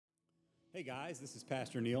Hey guys, this is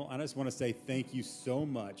Pastor Neil. I just want to say thank you so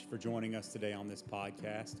much for joining us today on this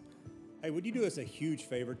podcast. Hey, would you do us a huge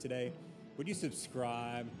favor today? Would you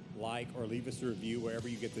subscribe, like, or leave us a review wherever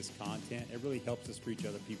you get this content? It really helps us reach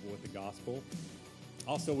other people with the gospel.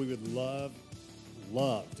 Also, we would love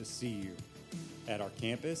to see you at our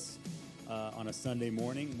campus on a Sunday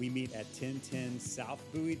morning. We meet at 1010 South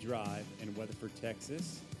Bowie Drive in Weatherford,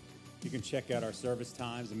 Texas. You can check out our service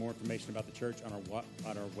times and more information about the church on our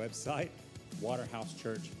website,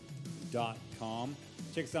 waterhousechurch.com.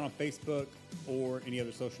 Check us out on Facebook or any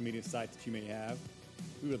other social media sites that you may have.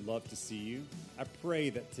 We would love to see you. I pray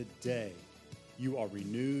that today you are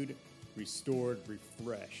renewed, restored,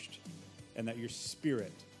 refreshed, and that your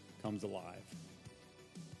spirit comes alive.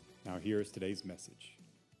 Now here is today's message.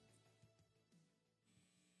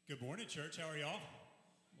 Good morning, church. How are y'all?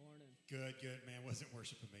 Morning. Good, man. Wasn't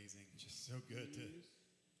worship amazing? Just so good to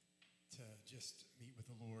just meet with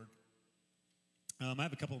the Lord. I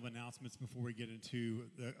have a couple of announcements before we get into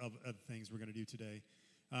the other things we're going to do today.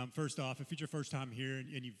 First off, if it's your first time here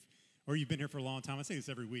and you've been here for a long time, I say this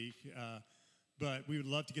every week, but we would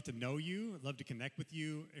love to get to know you, love to connect with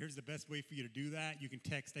you. Here's the best way for you to do that. You can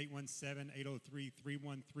text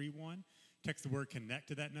 817-803-3131. Text the word connect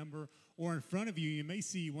to that number. Or in front of you, you may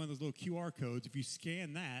see one of those little QR codes. If you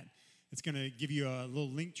scan that, it's going to give you a little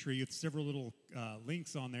link tree with several little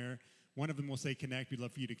links on there. One of them will say connect. We'd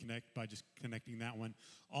love for you to connect by just connecting that one.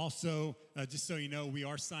 Also, just so you know, we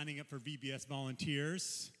are signing up for VBS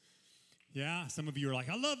volunteers. Yeah, some of you are like,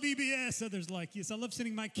 I love VBS. Others are like, yes, I love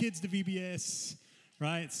sending my kids to VBS.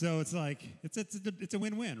 Right, so it's like it's a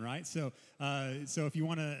win-win, right? So if you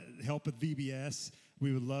want to help with VBS,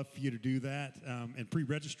 we would love for you to do that. And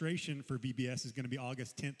pre-registration for VBS is going to be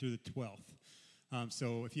August 10th through the 12th.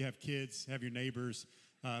 So if you have kids, have your neighbors,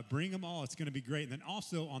 bring them all. It's going to be great. And then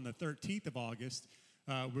also on the 13th of August,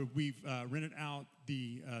 we've rented out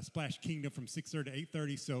the Splash Kingdom from 6:30 to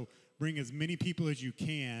 8:30. So bring as many people as you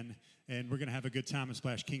can, and we're going to have a good time in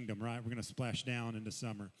Splash Kingdom, right? We're going to splash down into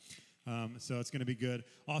summer. So it's going to be good.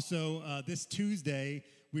 Also, this Tuesday,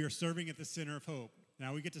 we are serving at the Center of Hope.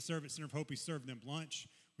 Now, we get to serve at Center of Hope. We serve them lunch.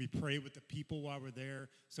 We pray with the people while we're there.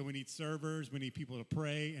 So we need servers. We need people to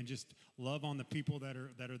pray and just love on the people that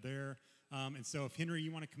are there. And so if Henry,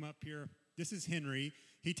 you want to come up here. This is Henry.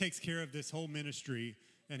 He takes care of this whole ministry,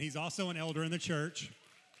 and he's also an elder in the church.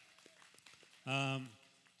 And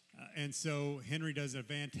so Henry does a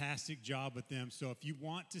fantastic job with them. So if you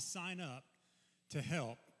want to sign up to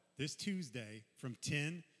help this Tuesday from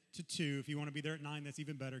 10 to 2, if you want to be there at 9, that's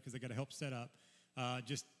even better because I got to help set up.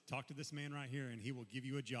 Just talk to this man right here, and he will give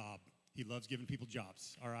you a job. He loves giving people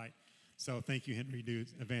jobs, all right? So thank you, Henry. You do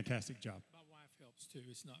a fantastic job. My wife helps too.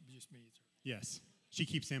 It's not just me. It's her. Yes, she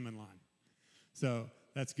keeps him in line. So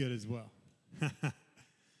that's good as well.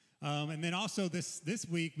 And then also this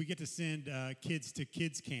week, we get to send kids to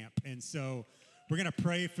kids camp. And so we're going to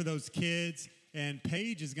pray for those kids, and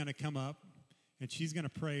Paige is going to come up, and she's going to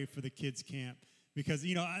pray for the kids camp. Because,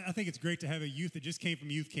 I think it's great to have a youth that just came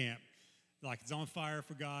from youth camp. Like it's on fire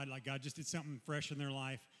for God, like God just did something fresh in their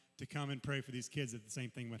life to come and pray for these kids that the same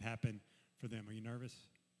thing would happen for them. Are you nervous?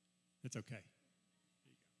 It's okay.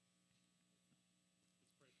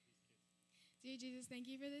 Dear Jesus, thank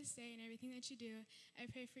you for this day and everything that you do. I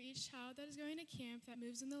pray for each child that is going to camp that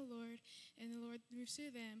moves in the Lord, and the Lord moves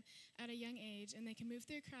through them at a young age, and they can move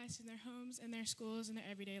through Christ in their homes and their schools and their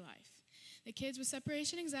everyday life. The kids with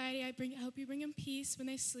separation anxiety, I hope you bring them peace when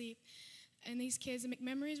they sleep, and these kids make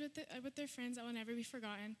memories with their friends that will never be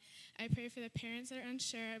forgotten. I pray for the parents that are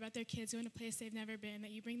unsure about their kids going to a place they've never been, that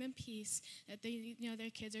you bring them peace, that they know their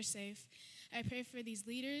kids are safe. I pray for these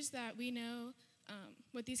leaders that we know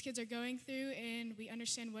what these kids are going through, and we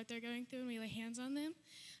understand what they're going through, and we lay hands on them.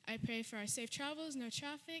 I pray for our safe travels, no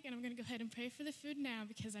traffic, and I'm going to go ahead and pray for the food now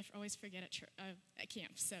because I always forget at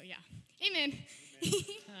camp. So, yeah. Amen. Thank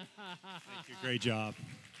you. Great job.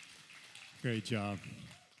 Great job.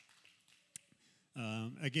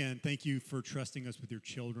 Again, thank you for trusting us with your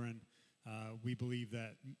children. We believe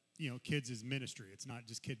that, kids is ministry. It's not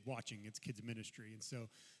just kid watching, it's kids ministry. And so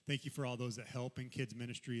thank you for all those that help in kids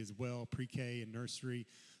ministry as well, pre-K and nursery.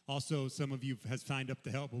 Also, some of you have signed up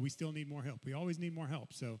to help, but we still need more help. We always need more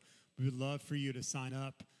help. So we would love for you to sign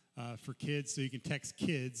up for kids. So you can text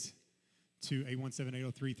kids to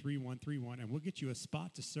 817-803-3131, and we'll get you a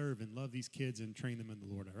spot to serve and love these kids and train them in the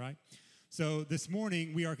Lord, all right? So this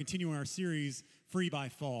morning, we are continuing our series, Free by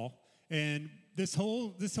Fall. And this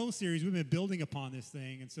whole series, we've been building upon this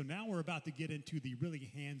thing. And so now we're about to get into the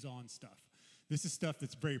really hands-on stuff. This is stuff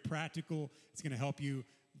that's very practical. It's going to help you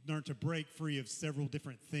learn to break free of several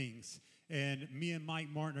different things. And me and Mike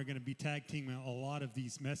Martin are going to be tag teaming a lot of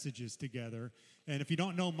these messages together. And if you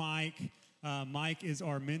don't know Mike, Mike is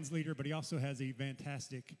our men's leader, but he also has a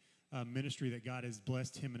fantastic ministry that God has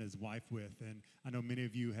blessed him and his wife with. And I know many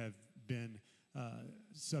of you have been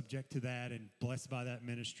subject to that and blessed by that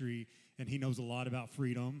ministry. And he knows a lot about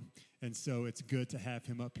freedom. And so it's good to have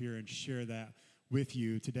him up here and share that with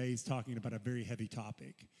you. Today he's talking about a very heavy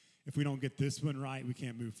topic. If we don't get this one right, we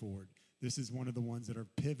can't move forward. This is one of the ones that are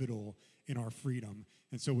pivotal in our freedom.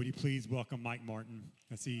 And so would you please welcome Mike Martin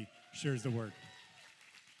as he shares the word.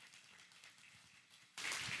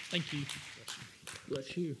 Thank you.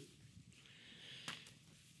 Bless you.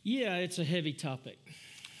 Yeah, it's a heavy topic.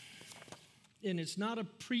 And it's not a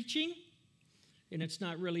preaching, and it's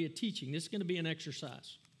not really a teaching. This is going to be an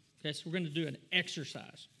exercise. Okay, so we're going to do an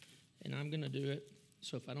exercise. And I'm going to do it.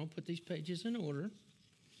 So if I don't put these pages in order,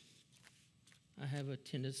 I have a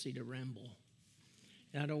tendency to ramble.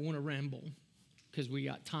 And I don't want to ramble because we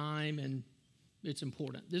got time and it's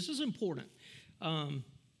important. This is important. I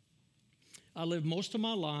lived most of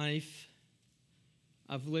my life,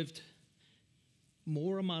 I've lived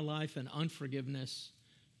more of my life in unforgiveness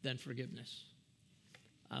than forgiveness.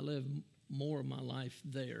 I live more of my life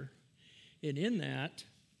there. And in that,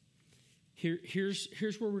 here's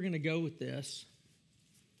where we're going to go with this.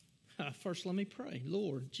 First, let me pray.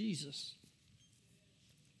 Lord Jesus,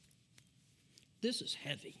 this is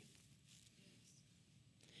heavy.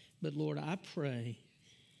 But Lord, I pray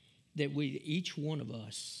that each one of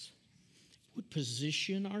us would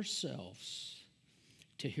position ourselves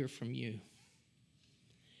to hear from you.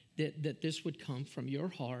 That this would come from your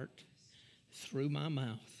heart through my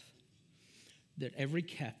mouth. That every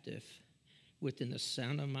captive within the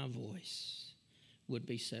sound of my voice would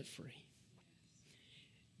be set free.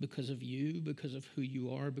 Because of you, because of who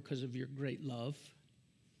you are, because of your great love.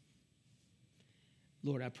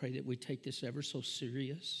 Lord, I pray that we take this ever so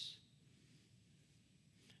serious.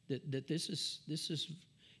 That this is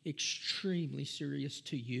extremely serious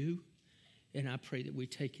to you, and I pray that we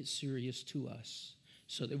take it serious to us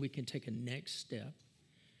so that we can take a next step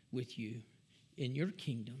with you in your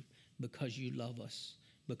kingdom because you love us,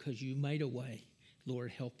 because you made a way.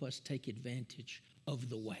 Lord, help us take advantage of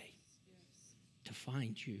the way to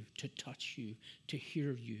find you, to touch you, to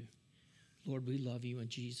hear you. Lord, we love you in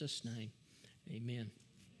Jesus' name. Amen.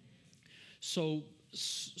 So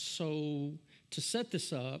to set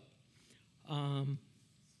this up, I'm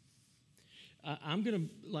going to,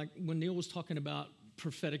 like when Neil was talking about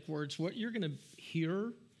prophetic words, what you're going to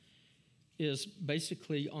hear is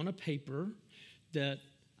basically on a paper that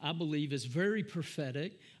I believe is very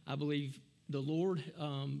prophetic. I believe the Lord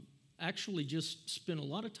actually just spent a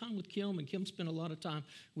lot of time with Kim, and Kim spent a lot of time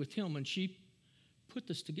with him, and she put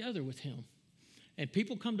this together with him. And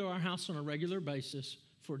people come to our house on a regular basis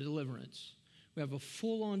for deliverance. We have a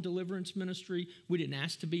full-on deliverance ministry. We didn't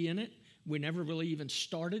ask to be in it. We never really even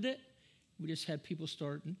started it. We just had people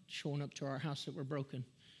start showing up to our house that were broken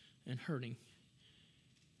and hurting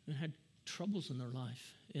and had troubles in their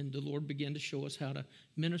life. And the Lord began to show us how to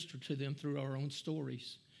minister to them through our own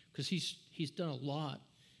stories because He's done a lot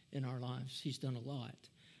in our lives. He's done a lot.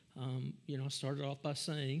 I started off by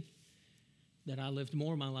saying that I lived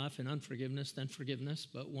more of my life in unforgiveness than forgiveness,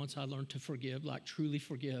 but once I learned to forgive, like truly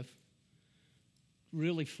forgive,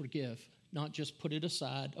 really forgive, not just put it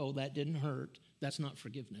aside, oh, that didn't hurt, that's not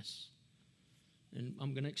forgiveness. And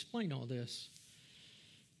I'm going to explain all this.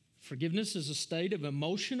 Forgiveness is a state of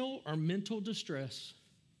emotional or mental distress.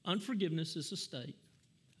 Unforgiveness is a state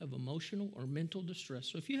of emotional or mental distress.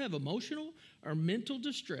 So if you have emotional or mental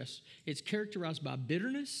distress, it's characterized by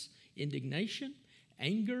bitterness, indignation,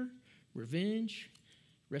 anger, revenge,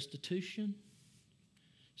 restitution.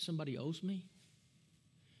 Somebody owes me.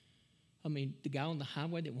 I mean, the guy on the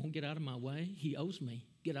highway that won't get out of my way, he owes me.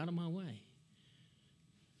 Get out of my way.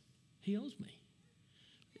 He owes me.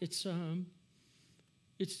 It's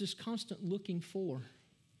this constant looking for,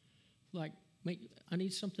 like, I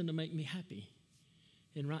need something to make me happy.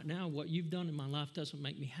 And right now, what you've done in my life doesn't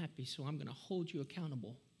make me happy, so I'm going to hold you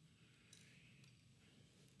accountable.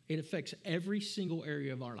 It affects every single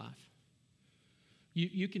area of our life.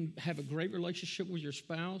 You can have a great relationship with your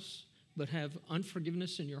spouse, but have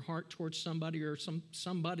unforgiveness in your heart towards somebody or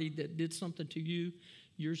somebody that did something to you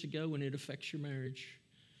years ago, and it affects your marriage.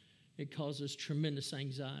 It causes tremendous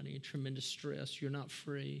anxiety and tremendous stress. You're not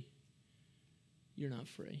free. You're not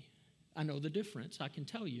free. I know the difference. I can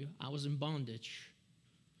tell you, I was in bondage.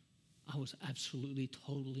 I was absolutely,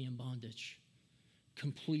 totally in bondage.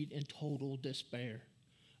 Complete and total despair.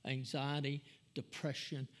 Anxiety,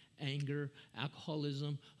 depression, anger,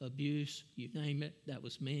 alcoholism, abuse, you name it, that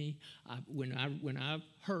was me. When I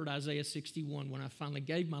heard Isaiah 61, when I finally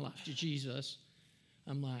gave my life to Jesus,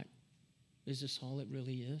 I'm like, is this all it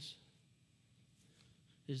really is?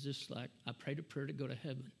 Is this like, I prayed a prayer to go to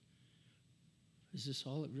heaven? Is this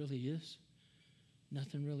all it really is?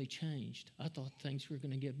 Nothing really changed. I thought things were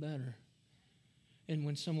going to get better. And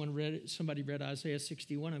when somebody read Isaiah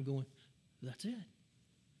 61, I'm going, that's it.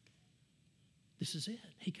 This is it.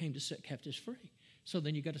 He came to set captives free. So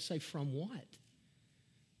then you got to say, from what?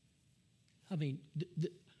 I mean,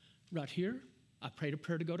 right here, I prayed a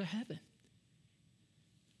prayer to go to heaven.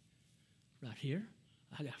 Right here,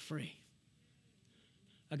 I got free.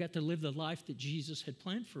 I got to live the life that Jesus had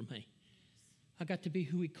planned for me. I got to be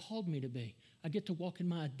who he called me to be. I get to walk in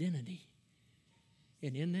my identity.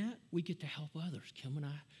 And in that, we get to help others. Kim and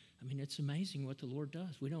I mean, it's amazing what the Lord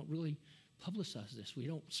does. We don't really publicize this. We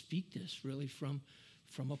don't speak this really from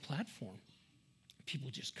a platform. People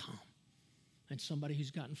just come. And somebody who's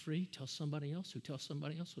gotten free tells somebody else, who tells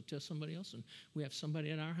somebody else, who tells somebody else. And we have somebody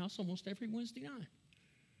at our house almost every Wednesday night.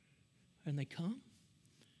 And they come,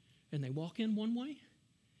 and they walk in one way.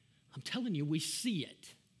 I'm telling you, we see it.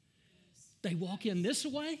 They walk in this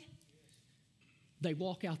way. They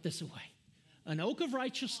walk out this way. An oak of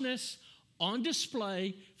righteousness on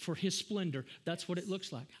display for his splendor. That's what it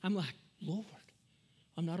looks like. I'm like, Lord,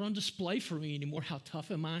 I'm not on display for me anymore. How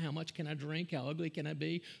tough am I? How much can I drink? How ugly can I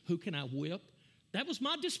be? Who can I whip? That was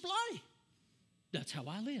my display. That's how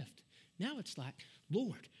I lived. Now it's like,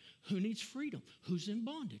 Lord, who needs freedom? Who's in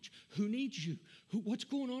bondage? Who needs you? What's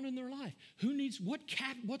going on in their life? Who needs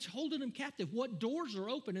what's holding them captive? What doors are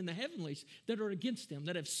open in the heavenlies that are against them,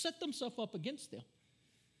 that have set themselves up against them?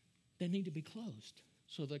 They need to be closed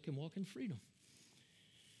so they can walk in freedom.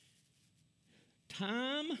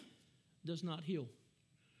 Time does not heal.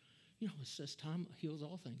 You know, it says time heals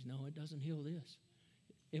all things. No, it doesn't heal this.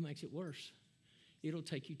 It makes it worse. It'll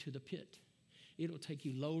take you to the pit. It'll take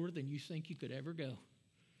you lower than you think you could ever go.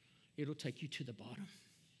 It'll take you to the bottom.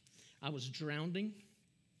 I was drowning.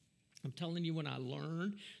 I'm telling you, when I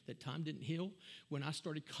learned that time didn't heal, when I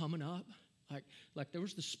started coming up, like there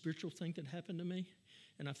was this spiritual thing that happened to me,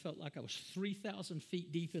 and I felt like I was 3,000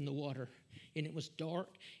 feet deep in the water, and it was dark,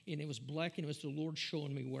 and it was black, and it was the Lord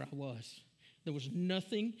showing me where I was. There was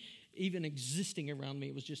nothing even existing around me.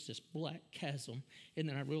 It was just this black chasm, and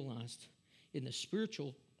then I realized in the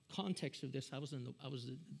spiritual context of this, I was in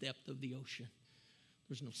the depth of the ocean.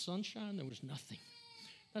 There was no sunshine. There was nothing.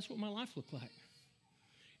 That's what my life looked like.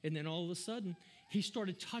 And then all of a sudden, he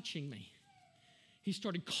started touching me. He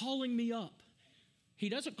started calling me up. He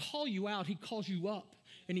doesn't call you out. He calls you up.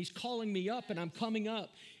 And he's calling me up, and I'm coming up.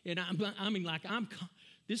 And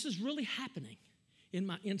this is really happening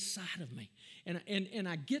inside of me. And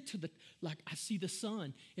I get to I see the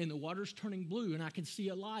sun, and the water's turning blue, and I can see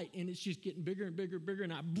a light, and it's just getting bigger and bigger and bigger.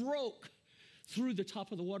 And I broke through the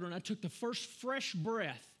top of the water, and I took the first fresh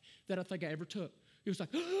breath that I think I ever took. It was like,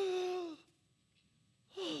 oh.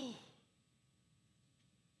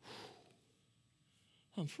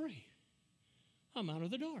 I'm free. I'm out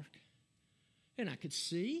of the dark. And I could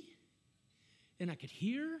see, and I could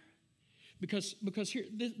hear, because here,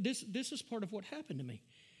 this is part of what happened to me.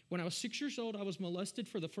 When I was 6 years old, I was molested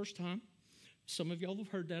for the first time. Some of y'all have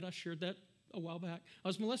heard that. I shared that a while back. I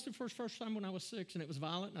was molested for the first time when I was 6, and it was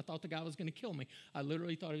violent, and I thought the guy was going to kill me. I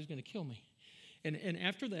literally thought he was going to kill me. And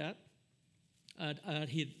after that,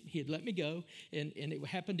 he had let me go, and it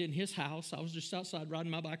happened in his house. I was just outside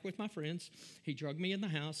riding my bike with my friends. He drugged me in the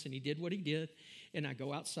house, and he did what he did, and I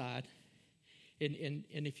go outside. And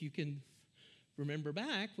if you can remember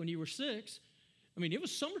back when you were 6, I mean, it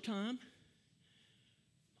was summertime.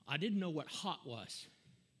 I didn't know what hot was.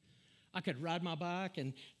 I could ride my bike,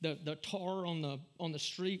 and the tar on the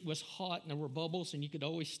street was hot, and there were bubbles, and you could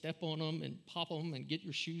always step on them and pop them and get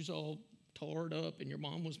your shoes all tarred up, and your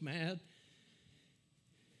mom was mad.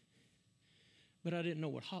 But I didn't know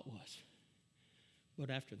what hot was. But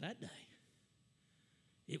after that day,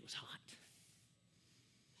 it was hot.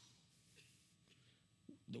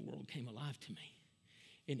 The world came alive to me,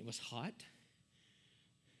 and it was hot.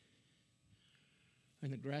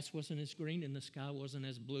 And the grass wasn't as green, and the sky wasn't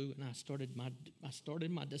as blue, and I started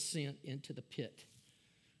my descent into the pit.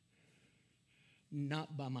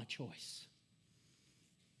 Not by my choice,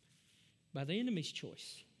 by the enemy's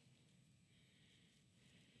choice,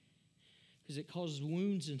 because it caused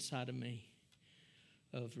wounds inside of me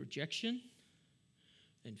of rejection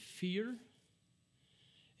and fear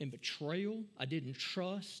and betrayal. I didn't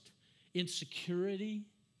trust, insecurity.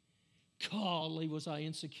 Golly, was I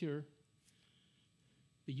insecure.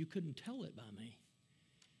 But you couldn't tell it by me.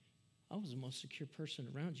 I was the most secure person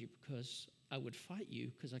around you because I would fight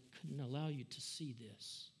you because I couldn't allow you to see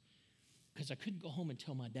this. Because I couldn't go home and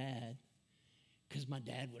tell my dad, because my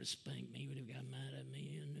dad would have spanked me, would have got mad at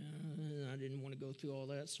me, and I didn't want to go through all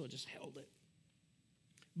that, so I just held it.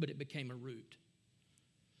 But it became a root,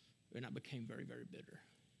 and I became very, very bitter.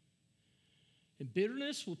 And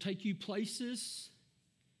bitterness will take you places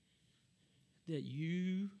that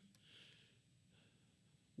you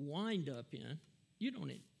wind up in. You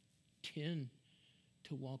don't intend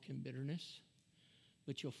to walk in bitterness,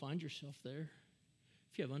 but you'll find yourself there.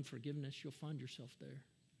 If you have unforgiveness, you'll find yourself there.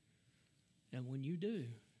 And when you do,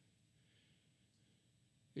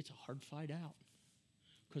 it's a hard fight out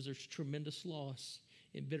because there's tremendous loss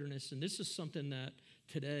in bitterness. And this is something that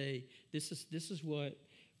today, this is what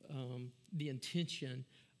the intention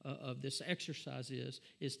of this exercise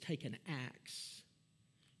is take an axe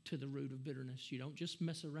to the root of bitterness. You don't just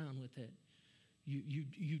mess around with it.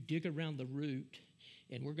 You dig around the root,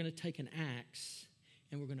 and we're going to take an axe,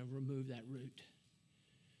 and we're going to remove that root.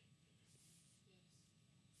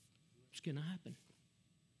 It's going to happen.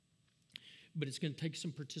 But it's going to take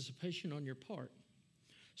some participation on your part.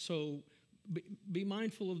 So be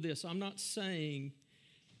mindful of this. I'm not saying,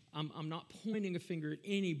 I'm not pointing a finger at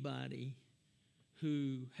anybody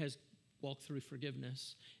who has walked through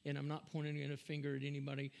forgiveness, and I'm not pointing a finger at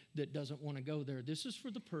anybody that doesn't want to go there. This is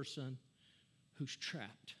for the person who's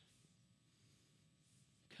trapped.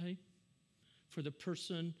 Okay? For the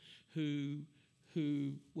person who,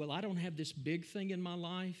 well, I don't have this big thing in my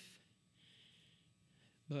life,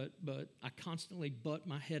 but I constantly butt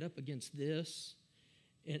my head up against this,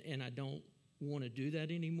 and I don't want to do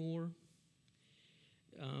that anymore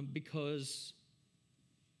because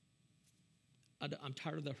I'm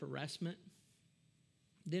tired of the harassment.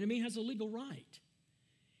 The enemy has a legal right.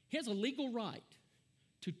 He has a legal right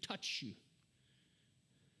to touch you,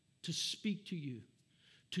 to speak to you,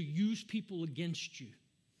 to use people against you,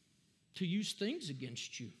 to use things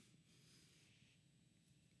against you.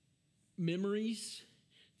 Memories,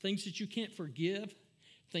 things that you can't forgive,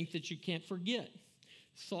 things that you can't forget.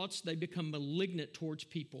 Thoughts, they become malignant towards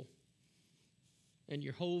people. And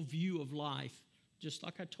your whole view of life, just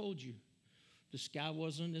like I told you, the sky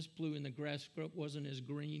wasn't as blue and the grass wasn't as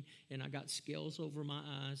green, and I got scales over my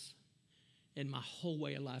eyes, and my whole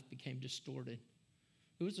way of life became distorted.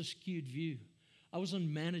 It was a skewed view. I was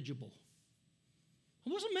unmanageable.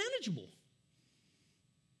 I wasn't manageable.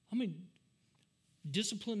 I mean,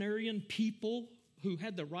 disciplinarian people who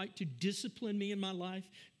had the right to discipline me in my life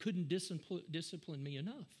couldn't discipline me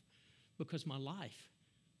enough because my life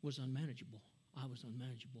was unmanageable. I was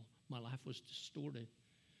unmanageable. My life was distorted.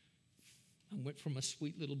 I went from a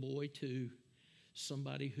sweet little boy to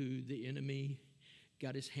somebody who the enemy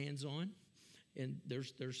got his hands on, and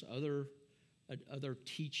there's other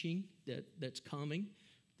teaching that's coming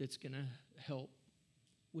that's going to help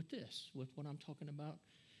with this, with what I'm talking about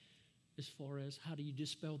as far as how do you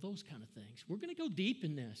dispel those kind of things. We're going to go deep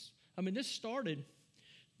in this. I mean, this started,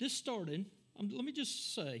 let me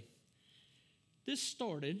just say, this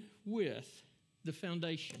started with the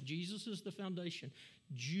foundation. Jesus is the foundation.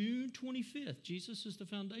 June 25th, Jesus is the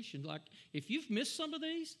foundation. Like, if you've missed some of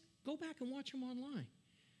these, go back and watch them online.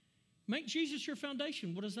 Make Jesus your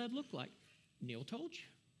foundation. What does that look like? Neil told you.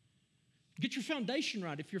 Get your foundation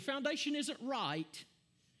right. If your foundation isn't right,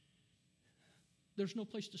 there's no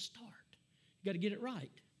place to start. You got to get it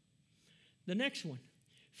right. The next one,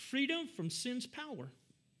 freedom from sin's power.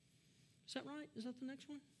 Is that right? Is that the next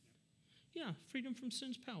one? Yeah, freedom from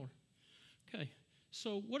sin's power. Okay,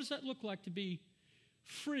 so what does that look like to be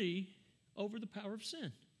free over the power of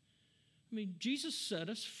sin? I mean, Jesus set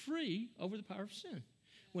us free over the power of sin.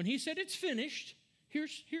 When he said it's finished,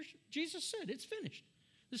 here's Jesus said it's finished.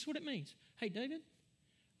 This is what it means. Hey, David,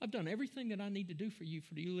 I've done everything that I need to do for you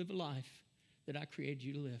to live a life that I created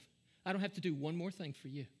you to live. I don't have to do one more thing for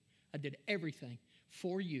you. I did everything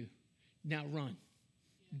for you. Now run.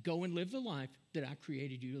 Go and live the life that I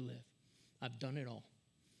created you to live. I've done it all.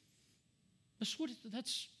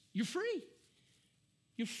 You're free.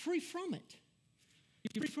 You're free from it.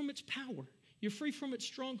 You're free from its power. You're free from its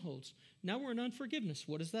strongholds. Now we're in unforgiveness.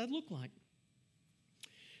 What does that look like?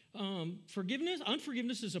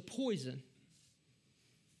 Unforgiveness is a poison.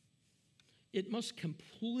 It must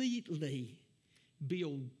completely be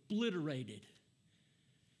obliterated.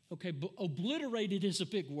 Okay, but obliterated is a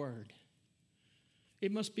big word.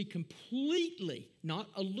 It must be completely, not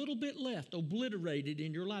a little bit left, obliterated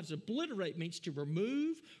in your lives. Obliterate means to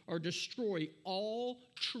remove or destroy all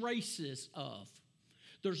traces of.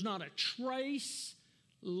 There's not a trace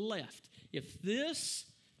left. If this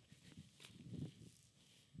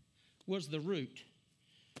was the root,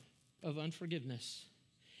 of unforgiveness.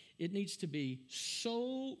 It needs to be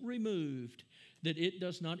so removed that it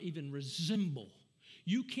does not even resemble.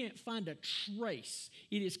 You can't find a trace.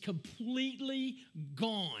 It is completely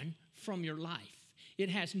gone from your life. It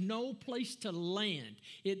has no place to land.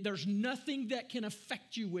 There's nothing that can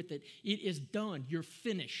affect you with it. It is done. You're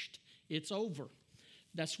finished. It's over.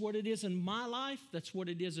 That's what it is in my life. That's what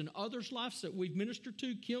it is in others' lives that we've ministered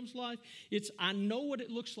to, Kim's life. I know what it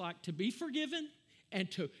looks like to be forgiven and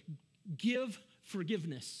to give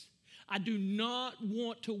forgiveness. I do not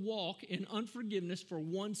want to walk in unforgiveness for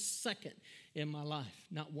 1 second in my life.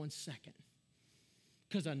 Not 1 second.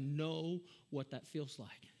 Because I know what that feels like.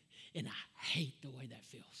 And I hate the way that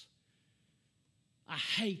feels. I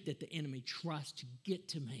hate that the enemy tries to get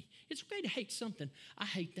to me. It's okay to hate something. I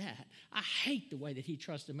hate that. I hate the way that he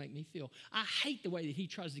tries to make me feel. I hate the way that he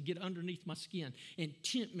tries to get underneath my skin and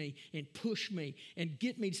tempt me and push me and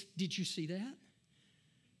get me. Did you see that?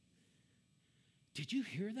 Did you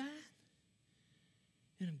hear that?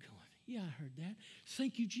 And I'm going, yeah, I heard that.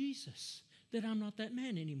 Thank you, Jesus, that I'm not that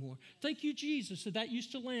man anymore. Thank you, Jesus, that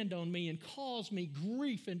used to land on me and cause me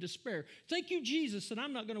grief and despair. Thank you, Jesus, that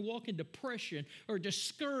I'm not going to walk in depression or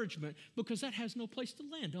discouragement because that has no place to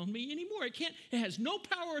land on me anymore. It has no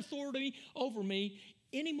power or authority over me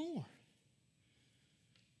anymore.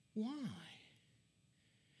 Why?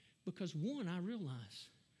 Because one, I realize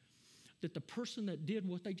that the person that did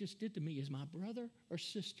what they just did to me is my brother or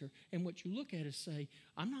sister. And what you look at is say,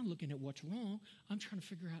 I'm not looking at what's wrong. I'm trying to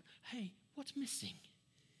figure out, hey, what's missing?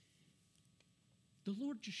 The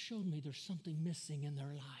Lord just showed me there's something missing in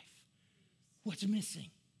their life. What's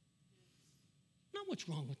missing? Not what's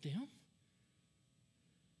wrong with them.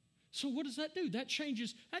 So what does that do? That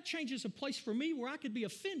changes a place for me where I could be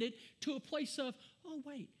offended to a place of, oh,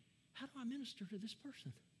 wait, how do I minister to this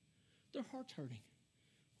person? Their heart's hurting.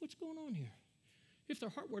 What's going on here? If their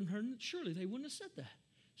heart wasn't hurting, surely they wouldn't have said that.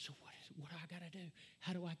 So what do I got to do?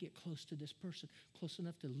 How do I get close to this person? Close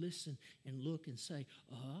enough to listen and look and say,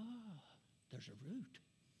 there's a root.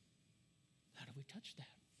 How do we touch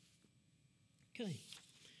that? Okay.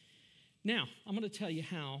 Now, I'm going to tell you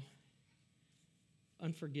how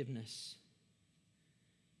unforgiveness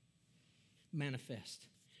manifests.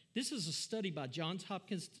 This is a study by Johns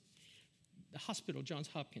Hopkins, the hospital, Johns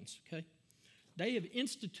Hopkins, okay? They have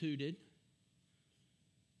instituted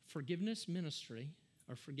forgiveness ministry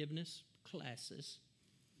or forgiveness classes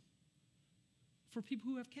for people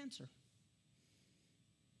who have cancer.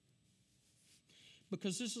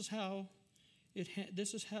 Because this is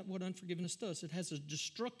what unforgiveness does. It has a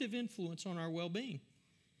destructive influence on our well-being.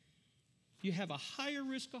 You have a higher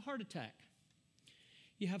risk of heart attack.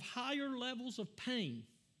 You have higher levels of pain.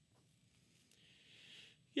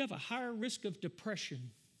 You have a higher risk of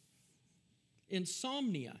depression,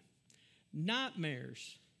 insomnia,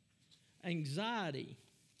 nightmares, anxiety,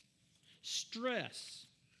 stress,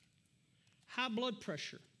 high blood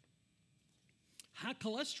pressure, high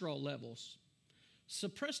cholesterol levels,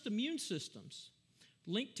 suppressed immune systems,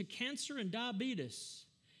 linked to cancer and diabetes,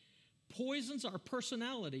 poisons our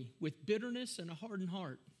personality with bitterness and a hardened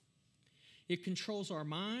heart. It controls our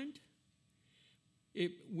mind.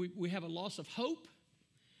 We have a loss of hope.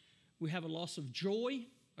 We have a loss of joy.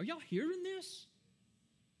 Are y'all hearing this?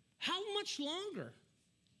 How much longer?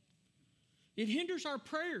 It hinders our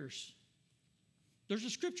prayers. There's a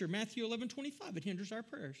scripture, Matthew 11:25. It hinders our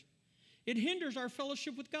prayers. It hinders our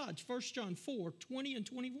fellowship with God, 1 John 4:20 and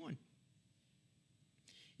 21.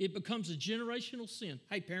 It becomes a generational sin.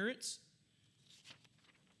 Hey, parents.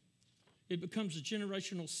 It becomes a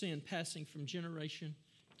generational sin passing from generation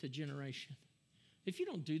to generation. If you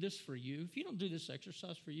don't do this for you, if you don't do this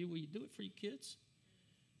exercise for you, will you do it for your kids?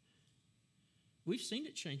 We've seen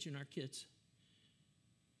it change in our kids.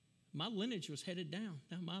 My lineage was headed down.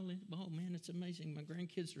 Now oh man, it's amazing. My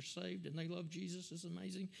grandkids are saved and they love Jesus. It's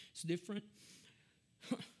amazing. It's different.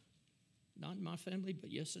 Not in my family,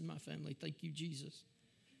 but yes, in my family. Thank you, Jesus.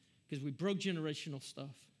 Because we broke generational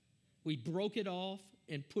stuff. We broke it off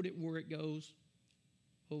and put it where it goes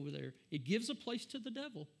over there. It gives a place to the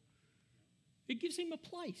devil. It gives him a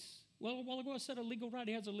place. Well, a while ago I said a legal right.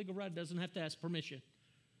 He has a legal right. Doesn't have to ask permission.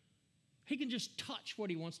 He can just touch what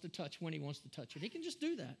he wants to touch when he wants to touch it. He can just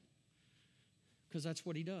do that because that's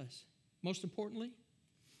what he does. Most importantly,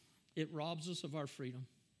 it robs us of our freedom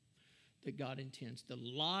that God intends. The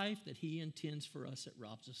life that he intends for us, it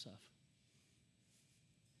robs us of.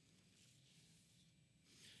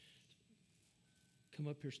 Come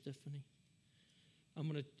up here, Stephanie. I'm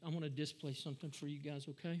gonna display something for you guys,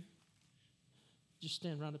 okay? Just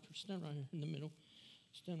stand right up here. Stand right here in the middle.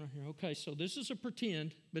 Stand right here. Okay, so this is a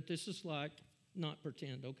pretend, but this is like not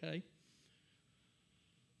pretend, okay?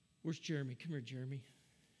 Where's Jeremy? Come here, Jeremy.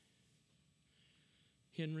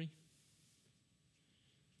 Henry,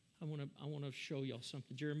 I want to show y'all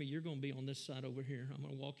something. Jeremy, you're going to be on this side over here. I'm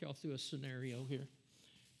going to walk y'all through a scenario here.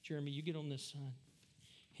 Jeremy, you get on this side.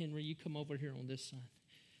 Henry, you come over here on this side.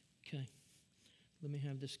 Okay. Let me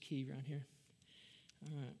have this key right here.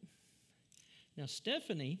 All right. Now,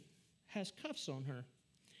 Stephanie has cuffs on her.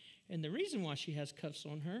 And the reason why she has cuffs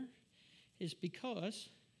on her is because,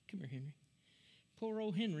 come here, Henry. Poor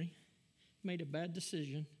old Henry made a bad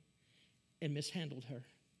decision and mishandled her.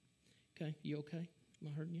 Okay, you okay? Am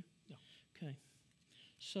I hurting you? No. Okay.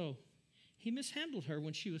 So, he mishandled her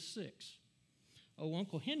when she was 6. Oh,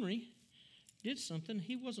 Uncle Henry did something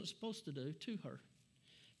he wasn't supposed to do to her.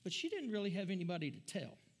 But she didn't really have anybody to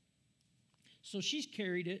tell. So she's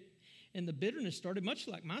carried it, and the bitterness started, much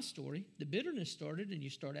like my story. The bitterness started, and you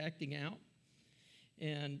start acting out.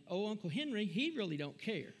 And Uncle Henry, he really don't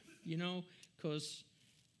care, because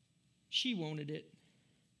she wanted it.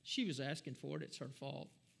 She was asking for it. It's her fault.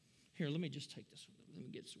 Here, let me just take this one. Let me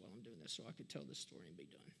get this while I'm doing this so I could tell this story and be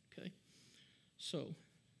done, okay? So,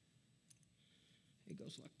 it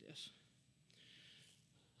goes like this.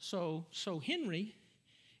 So Henry,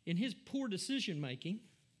 in his poor decision-making,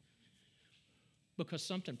 because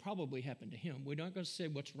something probably happened to him, we're not going to say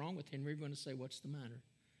what's wrong with Henry. We're going to say what's the matter.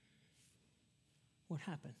 What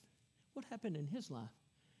happened? What happened in his life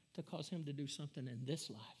to cause him to do something in this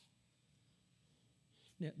life?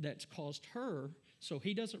 That's caused her, so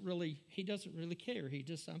he doesn't really care. He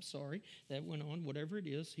just, I'm sorry, that went on, whatever it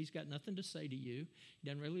is. He's got nothing to say to you. He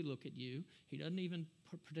doesn't really look at you. He doesn't even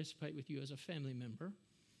participate with you as a family member.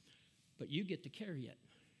 But you get to carry it.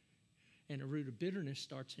 And a root of bitterness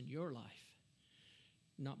starts in your life.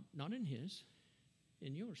 Not in his,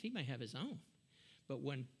 in yours. He may have his own. But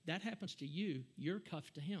when that happens to you, you're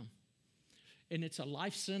cuffed to him. And it's a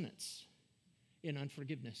life sentence in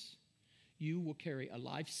unforgiveness. You will carry a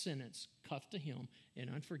life sentence cuffed to him in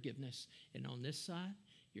unforgiveness. And on this side,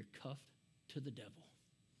 you're cuffed to the devil.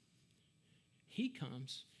 He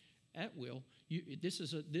comes at will. This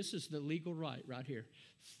is the legal right here.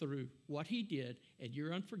 Through what he did and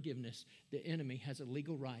your unforgiveness, the enemy has a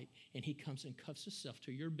legal right, and he comes and cuffs himself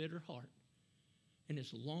to your bitter heart. And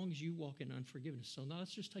as long as you walk in unforgiveness. So now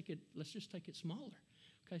let's just take it smaller.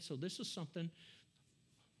 Okay, so this is something.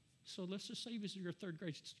 So let's just say he was your third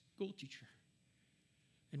grade school teacher.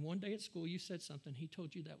 And one day at school you said something, he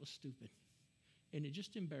told you that was stupid. And it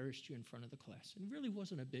just embarrassed you in front of the class. It really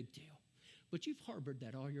wasn't a big deal. But you've harbored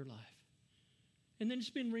that all your life. And then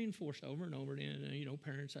it's been reinforced over and over again.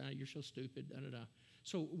 Parents, you're so stupid, da-da-da.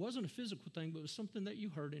 So it wasn't a physical thing, but it was something that you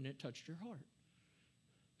heard and it touched your heart.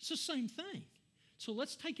 It's the same thing. So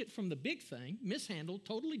let's take it from the big thing, mishandled,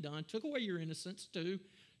 totally done, took away your innocence, to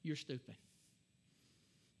you're stupid.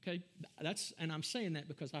 Okay? And I'm saying that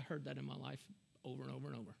because I heard that in my life over and over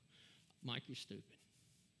and over. Mike, you're stupid.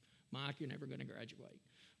 Mike, you're never going to graduate.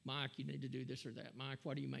 Mike, you need to do this or that. Mike,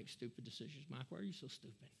 why do you make stupid decisions? Mike, why are you so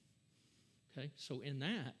stupid? Okay, so in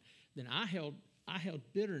that, then I held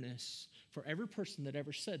bitterness for every person that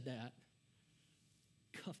ever said that,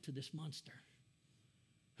 cuffed to this monster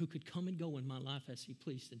who could come and go in my life as he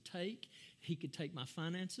pleased and he could take my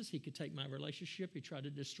finances, he could take my relationship, he tried to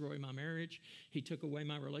destroy my marriage, he took away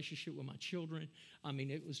my relationship with my children. I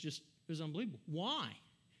mean, it was unbelievable. Why?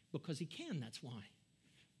 Because he can, that's why.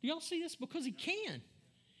 Do y'all see this? Because he can.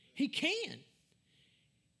 He can.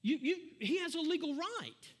 He has a legal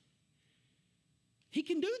right. He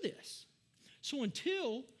can do this. So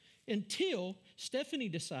until Stephanie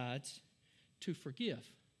decides to forgive,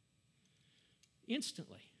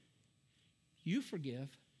 instantly, you forgive,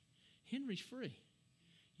 Henry's free.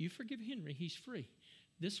 You forgive Henry, he's free.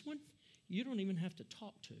 This one, you don't even have to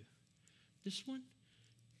talk to. This one,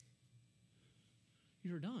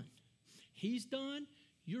 you're done. He's done,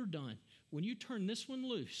 you're done. When you turn this one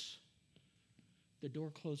loose, the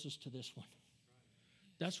door closes to this one.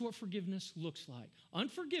 That's what forgiveness looks like.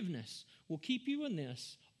 Unforgiveness will keep you in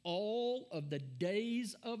this all of the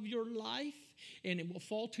days of your life, and it will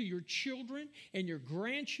fall to your children and your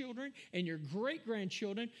grandchildren and your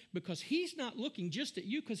great-grandchildren, because he's not looking just at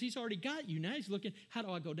you because he's already got you. Now he's looking, how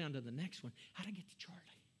do I go down to the next one? How do I get to Charlie?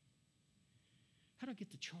 How do I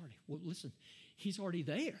get to Charlie? Well, listen, he's already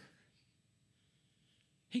there.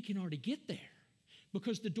 He can already get there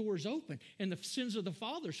because the door is open, and the sins of the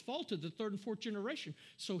fathers fall to the third and fourth generation.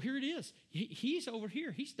 So here it is. He's over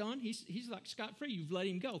here. He's done. He's like scot-free. You've let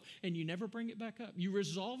him go, and you never bring it back up. You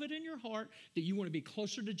resolve it in your heart that you want to be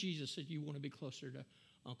closer to Jesus and you want to be closer to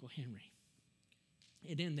Uncle Henry.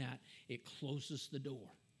 And in that, it closes the door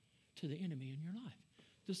to the enemy in your life.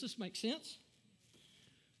 Does this make sense?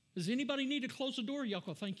 Does anybody need to close the door? Y'all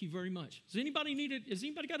go, thank you very much. Has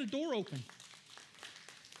anybody got a door open?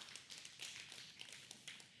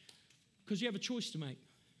 Because you have a choice to make.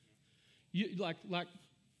 You like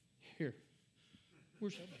here.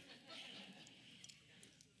 Where's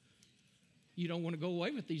you don't want to go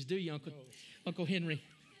away with these, do you, Uncle Henry?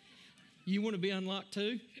 You want to be unlocked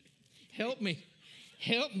too? Help me.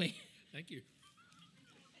 Help me. Thank you.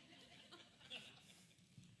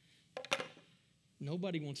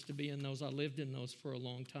 Nobody wants to be in those. I lived in those for a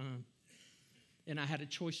long time. And I had a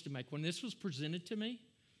choice to make. When this was presented to me,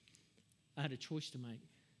 I had a choice to make.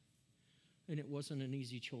 And it wasn't an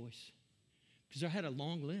easy choice. Because I had a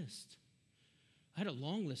long list. I had a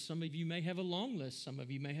long list. Some of you may have a long list. Some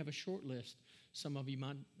of you may have a short list. Some of you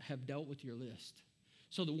might have dealt with your list.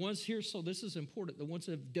 So the ones here, so this is important, the ones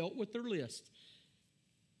that have dealt with their list,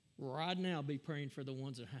 right now be praying for the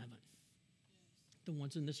ones that haven't. The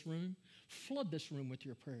ones in this room, flood this room with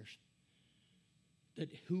your prayers. That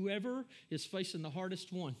whoever is facing the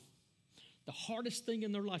hardest one, the hardest thing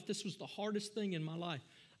in their life, this was the hardest thing in my life.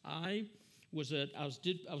 I was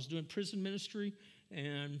doing prison ministry,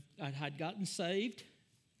 and I had gotten saved,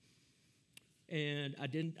 and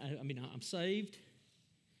I'm saved,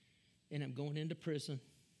 and I'm going into prison.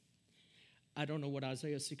 I don't know what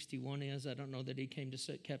Isaiah 61 is. I don't know that he came to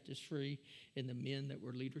set captives free, and the men that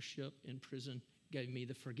were leadership in prison gave me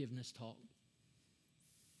the forgiveness talk.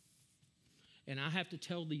 And I have to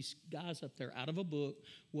tell these guys up there out of a book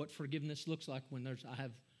what forgiveness looks like when I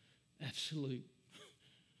have absolute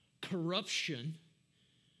corruption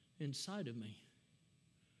inside of me.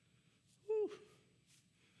 Whew.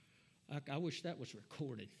 I wish that was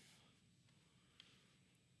recorded.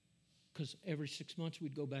 Because every 6 months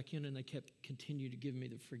we'd go back in and they continue to give me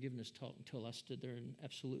the forgiveness talk until I stood there and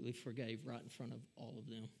absolutely forgave right in front of all of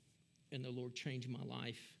them. And the Lord changed my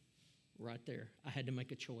life right there. I had to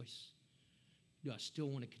make a choice. Do I still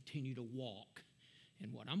want to continue to walk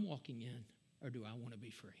in what I'm walking in, or do I want to be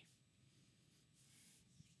free?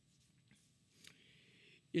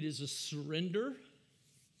 It is a surrender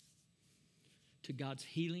to God's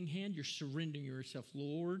healing hand. You're surrendering yourself,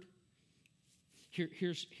 Lord.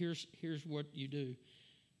 Here's what you do.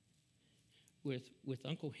 With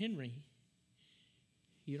Uncle Henry,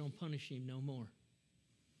 you don't punish him no more.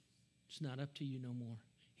 It's not up to you no more.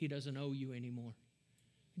 He doesn't owe you anymore.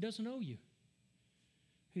 He doesn't owe you.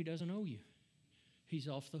 He doesn't owe you. He's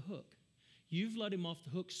off the hook. You've let him off the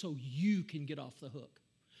hook so you can get off the hook.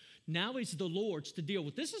 Now it's the Lord's to deal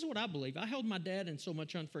with. This is what I believe. I held my dad in so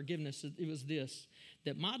much unforgiveness. It was this,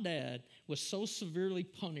 that my dad was so severely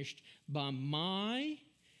punished by my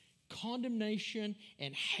condemnation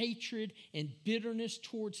and hatred and bitterness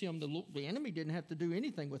towards him. The enemy didn't have to do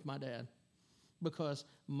anything with my dad because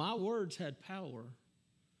my words had power.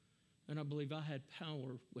 And I believe I had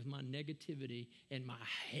power with my negativity and my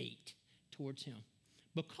hate towards him.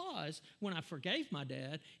 Because when I forgave my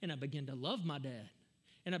dad and I began to love my dad,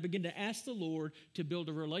 and I began to ask the Lord to build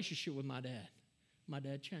a relationship with my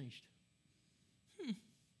dad changed.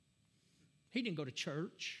 He didn't go to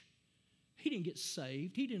church. He didn't get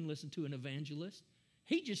saved. He didn't listen to an evangelist.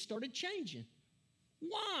 He just started changing.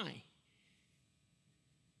 Why?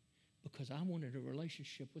 Because I wanted a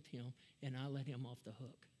relationship with him, and I let him off the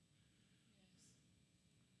hook.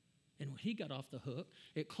 And when he got off the hook,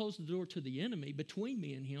 it closed the door to the enemy between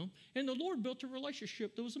me and him, and the Lord built a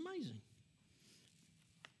relationship that was amazing.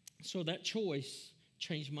 So that choice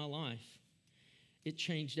changed my life. It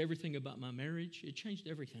changed everything about my marriage. It changed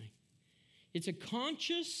everything. It's a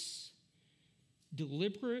conscious,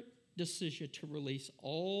 deliberate decision to release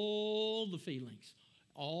all the feelings.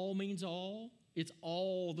 All means all. It's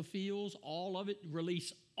all the feels, all of it.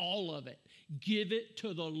 Release all of it. Give it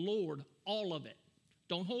to the Lord, all of it.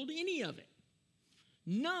 Don't hold any of it.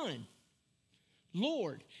 None.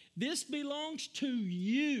 Lord, this belongs to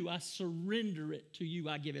you. I surrender it to you.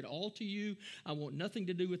 I give it all to you. I want nothing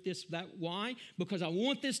to do with this. Why? Because I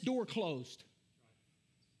want this door closed.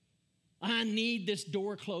 I need this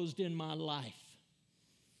door closed in my life.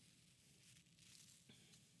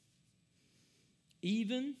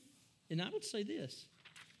 Even, and I would say this,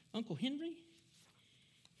 Uncle Henry,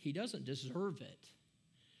 he doesn't deserve it,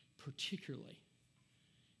 particularly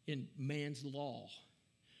in man's law.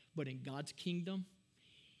 But in God's kingdom,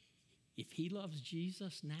 if he loves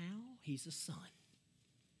Jesus now, he's a son.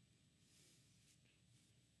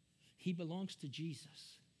 He belongs to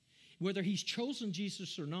Jesus. Whether he's chosen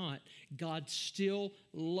Jesus or not, God still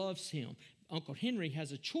loves him. Uncle Henry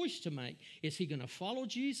has a choice to make. Is he going to follow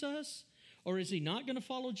Jesus or is he not going to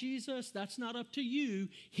follow Jesus? That's not up to you.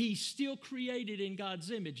 He's still created in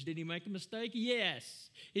God's image. Did he make a mistake? Yes.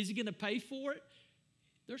 Is he going to pay for it?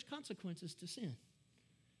 There's consequences to sin,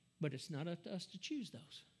 but it's not up to us to choose those.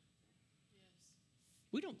 Yes.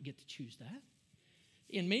 We don't get to choose that.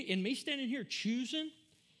 In me standing here choosing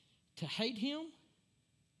to hate him,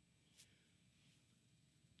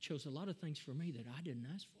 chose a lot of things for me that I didn't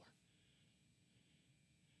ask for.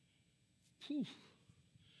 Whew.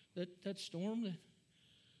 That storm that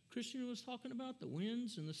Christian was talking about, the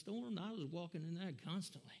winds and the storm, I was walking in that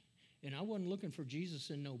constantly. And I wasn't looking for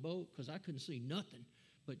Jesus in no boat because I couldn't see nothing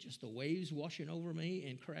but just the waves washing over me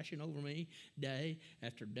and crashing over me day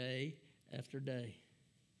after day after day.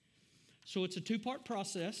 So it's a two-part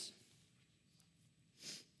process.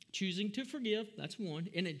 Choosing to forgive, that's one.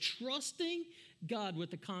 And entrusting God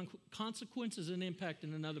with the consequences and impact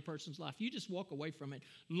in another person's life. You just walk away from it.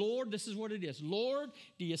 Lord, this is what it is. Lord,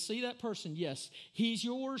 do you see that person? Yes. He's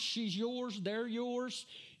yours, she's yours, they're yours.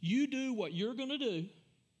 You do what you're going to do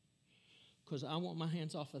because I want my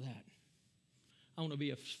hands off of that. I want to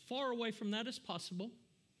be as far away from that as possible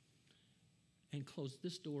and close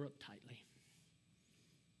this door up tightly.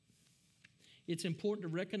 It's important to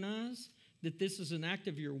recognize that this is an act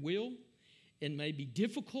of your will and may be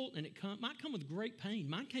difficult, and it might come with great pain.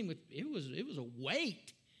 Mine came with, it was a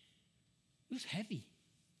weight. It was heavy.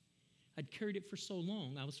 I'd carried it for so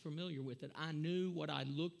long. I was familiar with it. I knew what I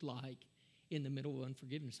looked like in the middle of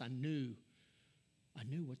unforgiveness. I knew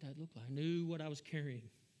what that looked like. I knew what I was carrying.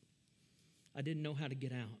 I didn't know how to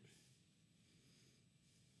get out.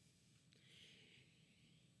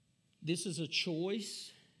 This is a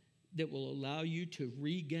choice that will allow you to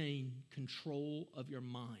regain control of your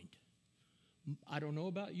mind. I don't know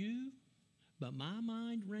about you, but my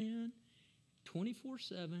mind ran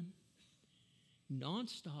 24/7,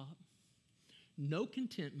 nonstop, no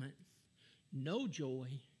contentment, no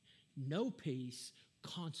joy, no peace,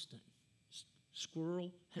 constant.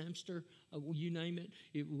 Squirrel, hamster, you name it.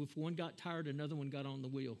 If one got tired, another one got on the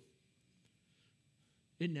wheel.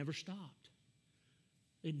 It never stopped.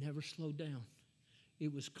 It never slowed down.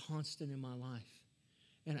 It was constant in my life,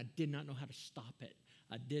 and I did not know how to stop it.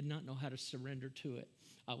 I did not know how to surrender to it.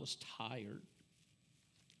 I was tired.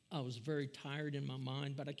 I was very tired in my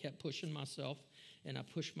mind, but I kept pushing myself, and I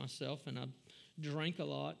pushed myself, and I drank a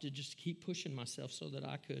lot to just keep pushing myself so that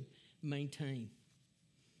I could maintain.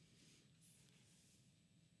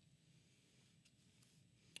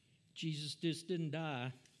 Jesus just didn't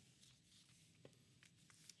die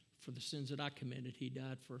for the sins that I committed. He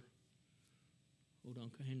died for old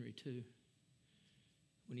Uncle Henry too.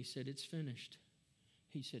 When he said, it's finished,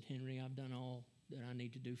 he said, Henry, I've done all that I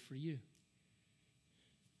need to do for you.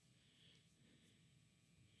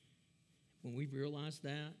 When we realize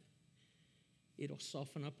that, it'll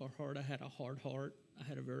soften up our heart. I had a hard heart. I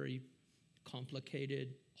had a very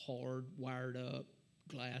complicated, hard, wired up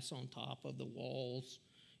glass on top of the walls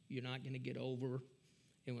you're not going to get over.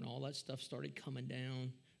 And when all that stuff started coming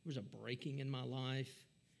down, there was a breaking in my life.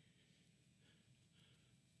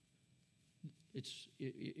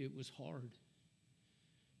 It was hard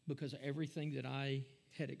because everything that I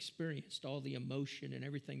had experienced, all the emotion and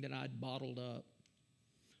everything that I'd bottled up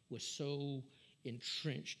was so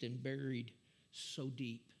entrenched and buried so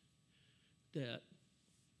deep that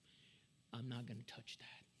I'm not going to touch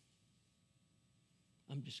that.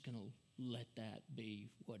 I'm just going to let that be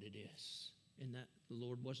what it is. And that the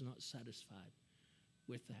Lord was not satisfied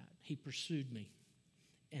with that. He pursued me,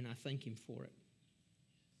 and I thank him for it.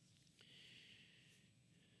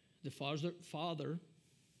 The Father,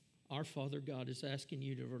 our Father God, is asking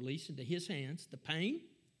you to release into his hands the pain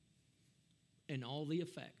and all the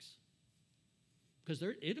effects. Because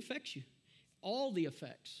it affects you. All the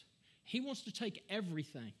effects. He wants to take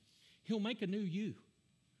everything. He'll make a new you.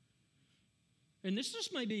 And this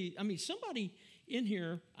just may be, somebody in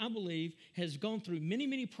here, I believe, has gone through many,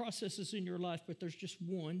 many processes in your life, but there's just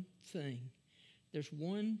one thing. There's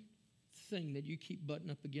one thing that you keep butting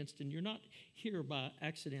up against, and you're not here by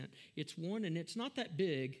accident. It's one, and it's not that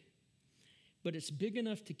big, but it's big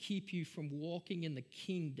enough to keep you from walking in the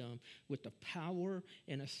kingdom with the power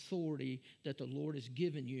and authority that the Lord has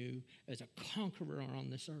given you as a conqueror on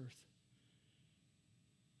this earth.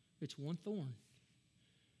 It's one thorn.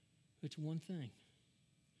 It's one thing.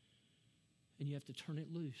 And you have to turn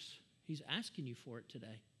it loose. He's asking you for it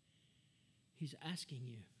today. He's asking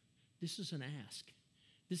you. This is an ask.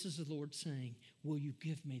 This is the Lord saying, will you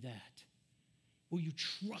give me that? Will you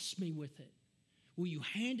trust me with it? Will you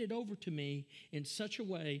hand it over to me in such a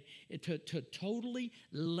way to totally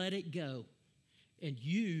let it go? And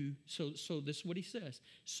you, so this is what he says,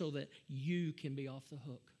 so that you can be off the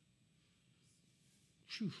hook.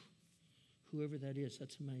 Whew. Whoever that is,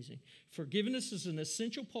 that's amazing. Forgiveness is an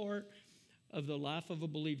essential part of the life of a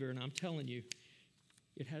believer, and I'm telling you,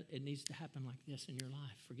 It needs to happen like this in your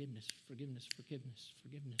life. Forgiveness, forgiveness, forgiveness,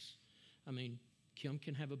 forgiveness. I mean, Kim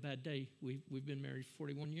can have a bad day. We've been married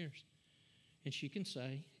 41 years. And she can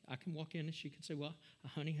say, I can walk in and she can say, well,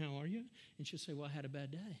 honey, how are you? And she'll say, well, I had a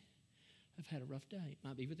bad day. I've had a rough day. It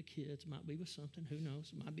might be with the kids. It might be with something. Who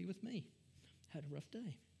knows? It might be with me. Had a rough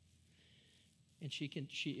day. And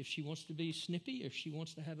if she wants to be snippy, if she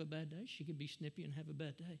wants to have a bad day, she can be snippy and have a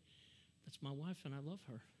bad day. That's my wife and I love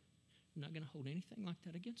her. I'm not going to hold anything like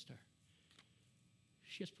that against her.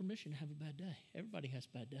 She has permission to have a bad day. Everybody has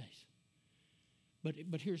bad days.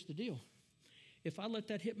 But here's the deal. If I let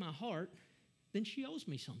that hit my heart, then she owes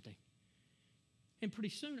me something. And pretty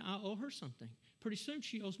soon I owe her something. Pretty soon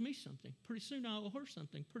she owes me something. Pretty soon I owe her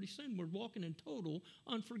something. Pretty soon we're walking in total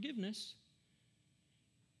unforgiveness.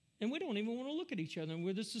 And we don't even want to look at each other. And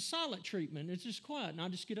it's a silent treatment. It's just quiet. And I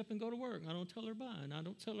just get up and go to work. And I don't tell her bye. And I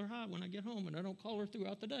don't tell her hi when I get home. And I don't call her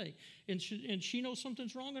throughout the day. And she knows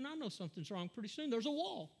something's wrong and I know something's wrong. Pretty soon there's a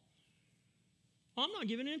wall. I'm not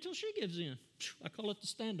giving in until she gives in. I call it the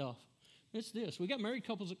standoff. It's this. We got married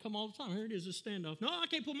couples that come all the time. Here it is, a standoff. No, I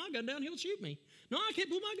can't put my gun down. He'll shoot me. No, I can't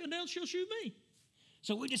put my gun down. She'll shoot me.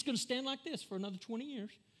 So we're just going to stand like this for another 20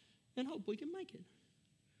 years and hope we can make it.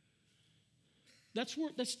 That's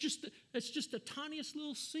just the tiniest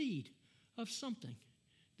little seed of something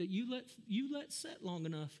that you let set long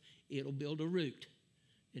enough, it'll build a root.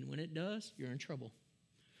 And when it does, you're in trouble.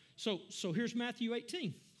 So here's Matthew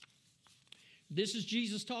 18. This is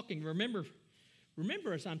Jesus talking. Remember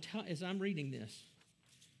as I'm reading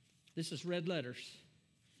this is red letters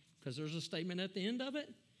because there's a statement at the end of it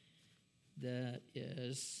that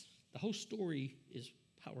is, the whole story is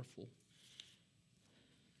powerful.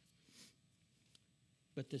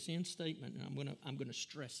 But this end statement, and I'm going to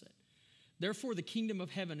stress it. Therefore, the kingdom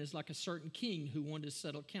of heaven is like a certain king who wanted to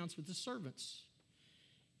settle accounts with his servants.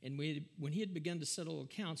 And when he had begun to settle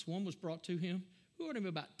accounts, one was brought to him who owed him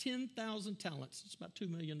about 10,000 talents. It's about $2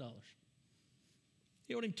 million.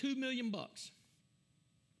 He owed him $2 million.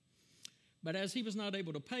 But as he was not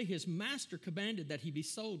able to pay, his master commanded that he be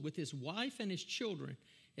sold with his wife and his children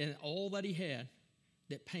and all that he had,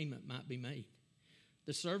 that payment might be made.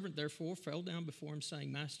 The servant therefore fell down before him,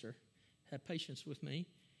 saying, Master, have patience with me,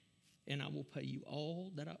 and I will pay you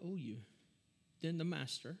all that I owe you. Then the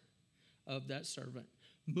master of that servant,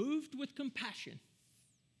 moved with compassion,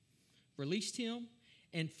 released him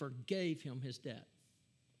and forgave him his debt.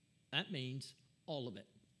 That means all of it.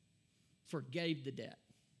 Forgave the debt.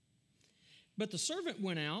 But the servant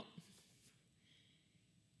went out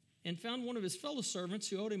and found one of his fellow servants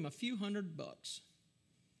who owed him a few $100,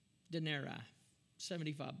 denarii,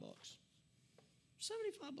 $75.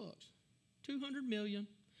 $75. 200 million,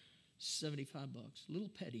 $75. A little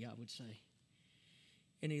petty, I would say.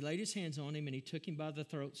 And he laid his hands on him and he took him by the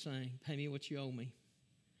throat, saying, pay me what you owe me.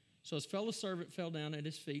 So his fellow servant fell down at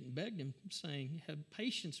his feet and begged him, saying, have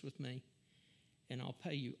patience with me, and I'll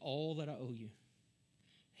pay you all that I owe you.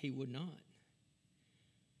 He would not.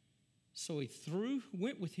 So he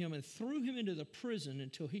went with him and threw him into the prison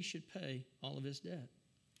until he should pay all of his debt.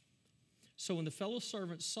 So when the fellow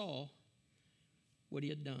servants saw what he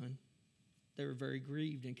had done, they were very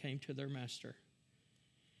grieved and came to their master.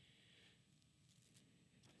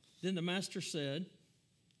 Then the master said,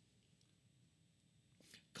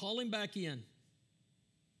 call him back in.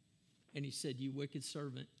 And he said, you wicked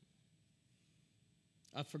servant,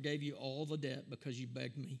 I forgave you all the debt because you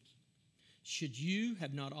begged me. Should you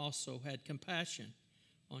have not also had compassion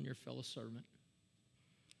on your fellow servant?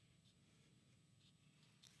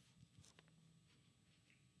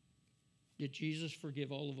 Did Jesus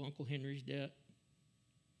forgive all of Uncle Henry's debt?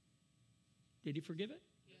 Did he forgive it?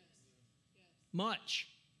 Yes. Much.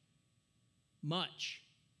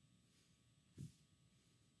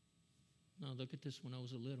 Now look at this when I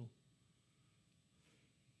was a little.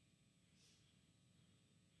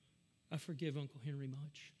 I forgive Uncle Henry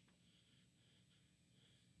much.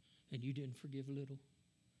 And you didn't forgive little.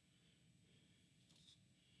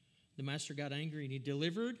 The master got angry and he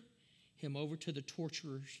delivered him over to the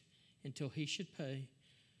torturers until he should pay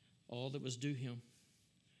all that was due him.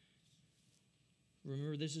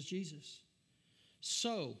 Remember, this is Jesus.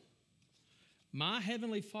 So, my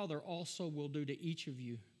heavenly Father also will do to each of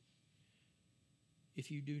you if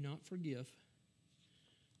you do not forgive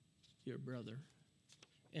your brother,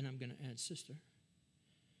 and I'm going to add sister,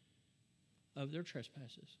 of their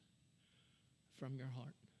trespasses from your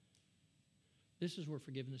heart. This is where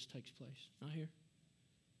forgiveness takes place. Not here.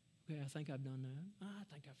 Okay, I think I've done that. I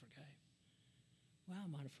think I forgave. Well, I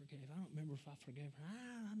might have forgave. I don't remember if I forgave her.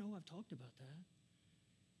 I know I've talked about that.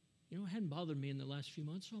 You know, it hadn't bothered me in the last few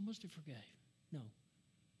months, so I must have forgave. No.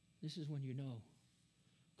 This is when you know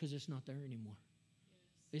because it's not there anymore.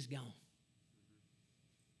 It's gone.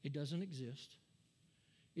 It doesn't exist.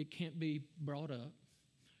 It can't be brought up.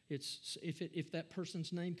 It's if that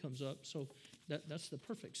person's name comes up, so that's the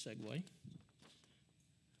perfect segue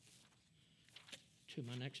to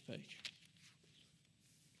my next page.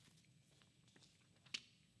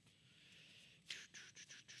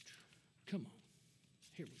 Come on.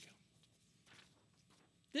 Here we go.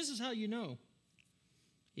 This is how you know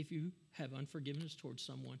if you have unforgiveness towards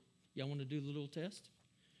someone. Y'all want to do the little test?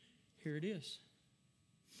 Here it is.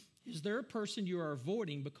 Is there a person you are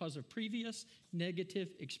avoiding because of previous negative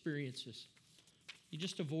experiences? You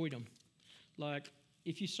just avoid them. Like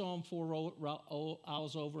if you saw them 4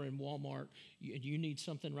 aisles over in Walmart and you need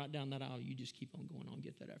something right down that aisle, you just keep on going on,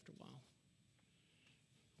 get that after a while.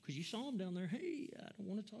 Because you saw them down there. Hey, I don't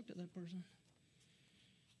want to talk to that person.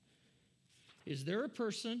 Is there a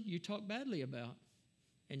person you talk badly about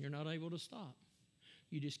and you're not able to stop?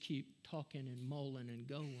 You just keep talking and mulling and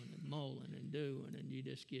going and mulling and doing, and you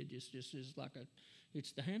just get just is like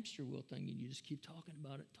it's the hamster wheel thing, and you just keep talking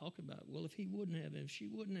about it. Well, if he wouldn't have, and if she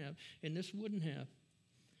wouldn't have, and this wouldn't have.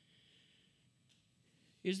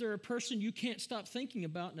 Is there a person you can't stop thinking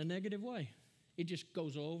about in a negative way? It just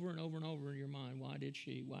goes over and over and over in your mind. Why did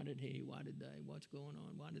she? Why did he? Why did they? What's going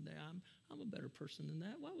on? Why did they? I'm a better person than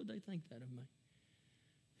that. Why would they think that of me?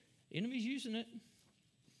 Enemy's using it.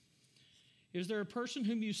 Is there a person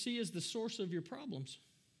whom you see as the source of your problems?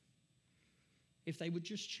 If they would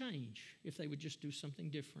just change, if they would just do something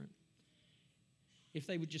different, if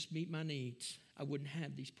they would just meet my needs, I wouldn't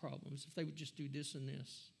have these problems. If they would just do this and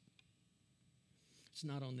this. It's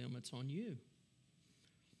not on them, it's on you.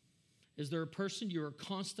 Is there a person you are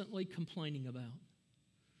constantly complaining about?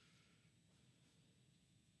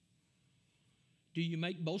 Do you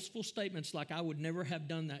make boastful statements like, I would never have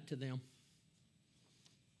done that to them?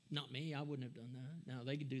 Not me, I wouldn't have done that. Now,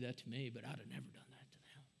 they could do that to me, but I'd have never done that to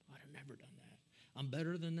them. I'd have never done that. I'm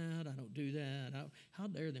better than that. I don't do that. How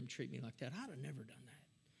dare them treat me like that? I'd have never done that.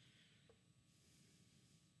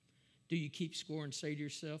 Do you keep score and say to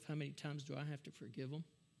yourself, how many times do I have to forgive them?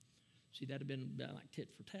 See, that would have been about like tit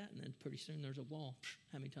for tat, and then pretty soon there's a wall.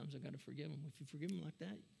 How many times I got to forgive them? If you forgive them like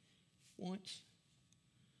that, once,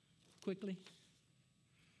 quickly.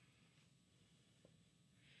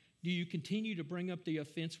 Do you continue to bring up the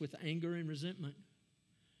offense with anger and resentment?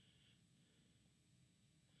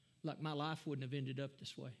 Like my life wouldn't have ended up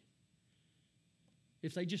this way.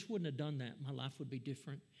 If they just wouldn't have done that, my life would be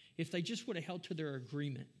different. If they just would have held to their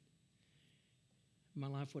agreement, my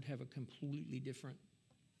life would have a completely different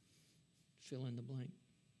fill in the blank.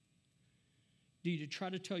 Do you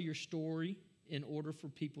try to tell your story in order for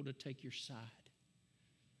people to take your side?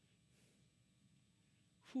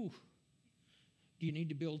 Whew. Do you need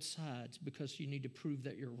to build sides because you need to prove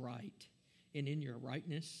that you're right? And in your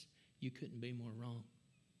rightness, you couldn't be more wrong.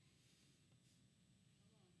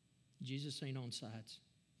 Jesus ain't on sides.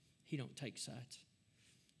 He don't take sides.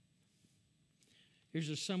 Is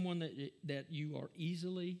there someone that you are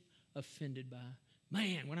easily offended by?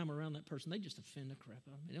 Man, when I'm around that person, they just offend the crap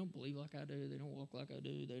out of me. They don't believe like I do. They don't walk like I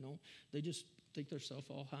do. They just think they're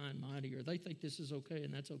self all high and mighty, or they think this is okay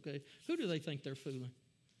and that's okay. Who do they think they're fooling?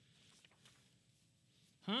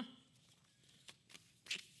 Huh?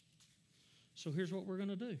 So here's what we're going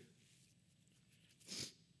to do.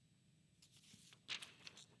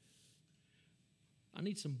 I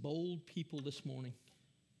need some bold people this morning.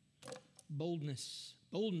 Boldness.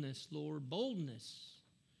 Boldness, Lord. Boldness.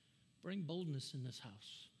 Bring boldness in this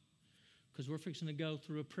house. Because we're fixing to go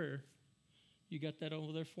through a prayer. You got that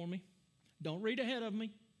over there for me? Don't read ahead of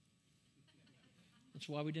me. That's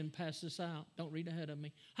why we didn't pass this out. Don't read ahead of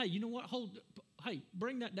me. Hey, you know what? Hey,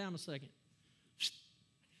 bring that down a second.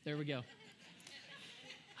 There we go.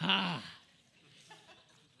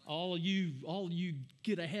 All you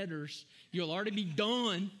get aheaders, you'll already be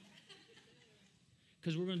done.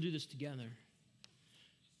 Because we're going to do this together.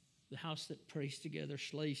 The house that prays together,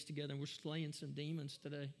 slays together, and we're slaying some demons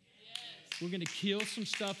today. Yes. We're going to kill some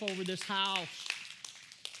stuff over this house.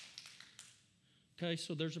 Okay,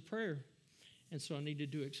 so there's a prayer. And so I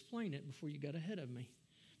needed to explain it before you got ahead of me.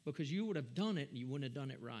 Because you would have done it and you wouldn't have done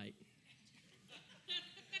it right.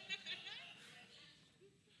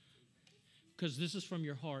 Because this is from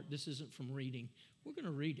your heart. This isn't from reading. We're going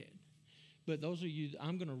to read it. But those of you,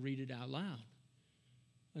 I'm going to read it out loud.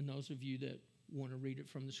 And those of you that want to read it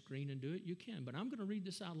from the screen and do it, you can. But I'm going to read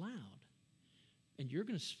this out loud. And you're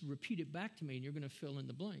going to repeat it back to me, and you're going to fill in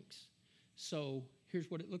the blanks. So here's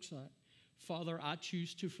what it looks like. Father, I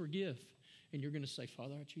choose to forgive. And you're going to say,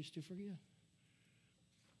 Father, I choose to forgive.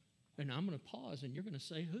 And I'm going to pause, and you're going to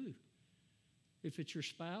say who. If it's your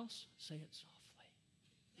spouse, say it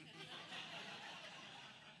softly.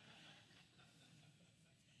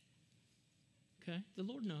 Okay? The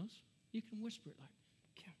Lord knows. You can whisper it like,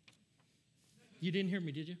 count. You didn't hear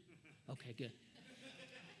me, did you? Okay, good.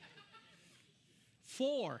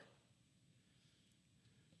 4.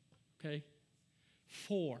 Okay?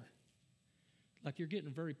 4. Like you're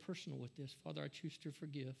getting very personal with this. Father, I choose to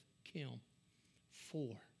forgive Kim.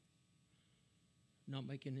 4. Not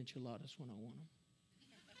making enchiladas when I want them.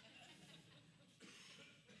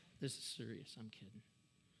 This is serious. I'm kidding.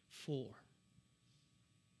 4.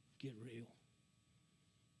 Get real.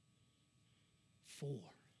 4.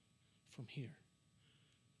 From here.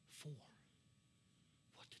 4.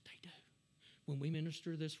 What did they do? When we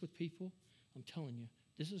minister this with people, I'm telling you,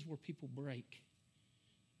 this is where people break.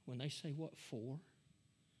 When they say, what for?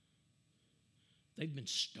 They've been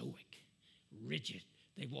stoic, rigid.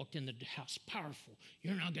 They walked in the house powerful.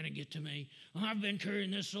 You're not going to get to me. I've been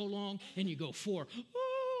carrying this so long. And you go, 4.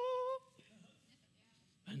 Oh,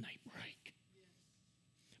 and they break.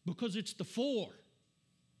 Because it's the 4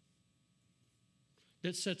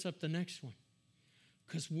 that sets up the next one.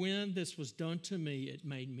 Because when this was done to me, it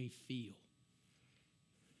made me feel.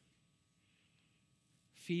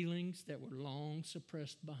 Feelings that were long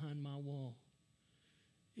suppressed behind my wall.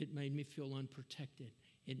 It made me feel unprotected.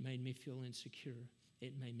 It made me feel insecure.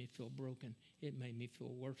 It made me feel broken. It made me feel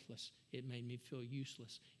worthless. It made me feel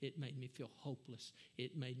useless. It made me feel hopeless.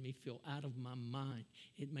 It made me feel out of my mind.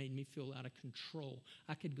 It made me feel out of control.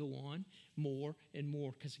 I could go on more and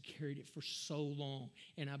more because I carried it for so long,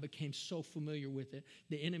 and I became so familiar with it.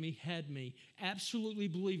 The enemy had me absolutely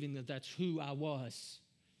believing that that's who I was,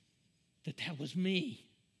 that was me.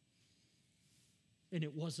 And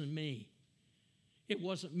it wasn't me. It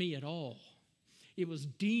wasn't me at all. It was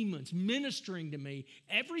demons ministering to me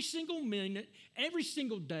every single minute, every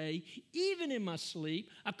single day, even in my sleep.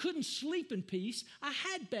 I couldn't sleep in peace. I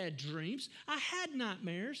had bad dreams. I had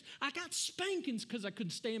nightmares. I got spankings because I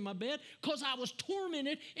couldn't stay in my bed because I was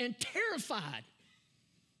tormented and terrified.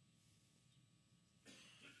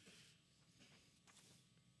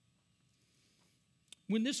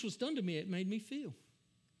 When this was done to me, it made me feel.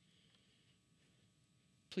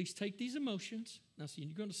 Please take these emotions. Now, see,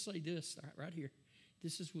 you're going to say this right here.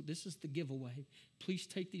 This is the giveaway. Please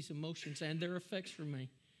take these emotions and their effects from me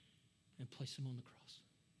and place them on the cross.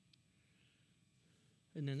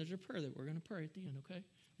 And then there's a prayer that we're going to pray at the end, okay?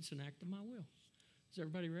 It's an act of my will. Is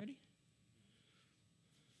everybody ready?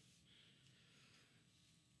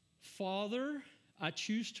 Father, I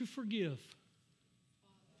choose to forgive. Father,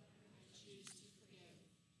 I choose to forgive.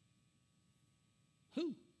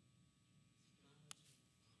 Who?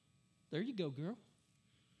 There you go, girl.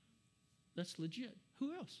 That's legit.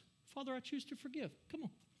 Who else? Father, I choose to forgive. Come on.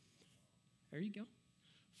 There you go.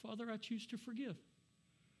 Father, I choose to forgive.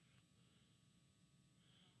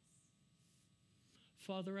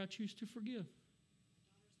 Father, I choose to forgive.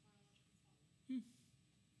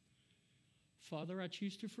 Father, I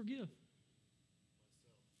choose to forgive.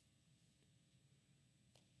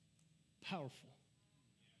 Powerful.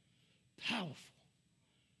 Powerful.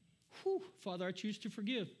 Whew. Father, I choose to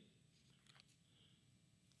forgive.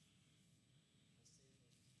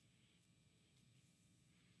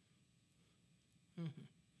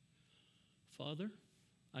 Father,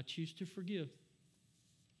 I choose to forgive.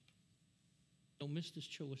 Don't miss this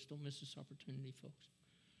choice. Don't miss this opportunity, folks.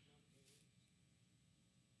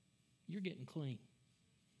 You're getting clean.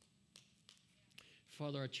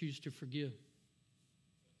 Father, I choose to forgive.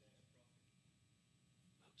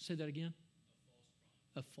 Say that again.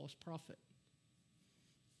 A false prophet.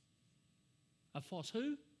 A false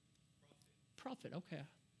who? Prophet. Okay.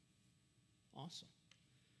 Awesome.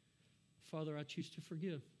 Father, I choose to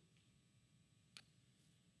forgive.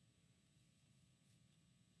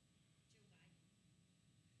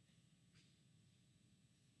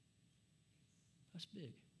 That's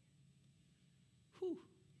big. Whew,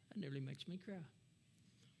 that nearly makes me cry.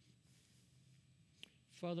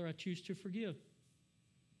 Father, I choose to forgive.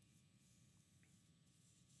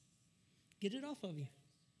 Get it off of you.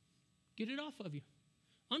 Get it off of you.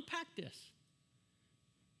 Unpack this.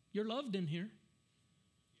 You're loved in here.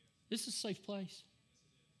 This is a safe place.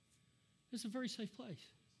 This is a very safe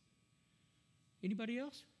place. Anybody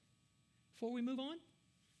else? Before we move on?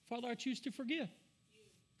 Father, I choose to forgive. You.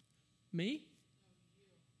 Me?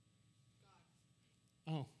 No,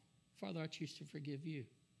 you. God. Oh, Father, I choose to forgive you.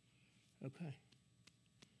 Okay.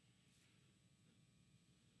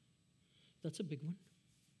 That's a big one.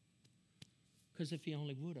 Because if he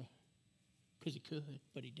only would have, because he could,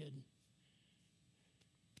 but he didn't.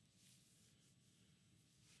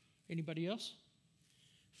 Anybody else?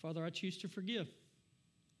 Father, I choose to forgive.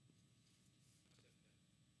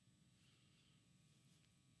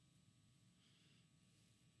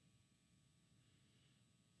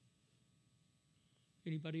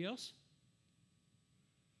 Anybody else?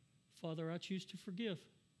 Father, I choose to forgive.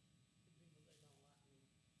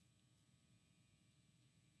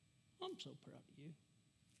 I'm so proud of you.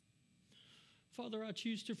 Father, I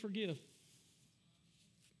choose to forgive.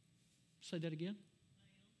 Say that again.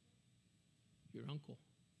 Your uncle.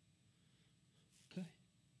 Okay.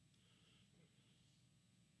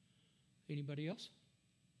 Anybody else?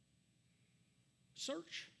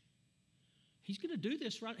 Search. He's going to do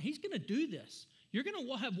this, right? He's going to do this. You're going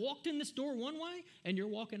to have walked in this door one way, and you're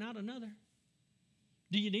walking out another.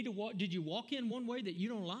 Do you need to walk? Did you walk in one way that you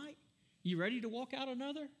don't like? You ready to walk out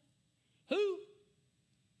another? Who?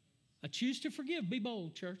 I choose to forgive. Be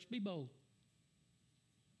bold, church. Be bold.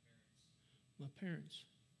 My parents.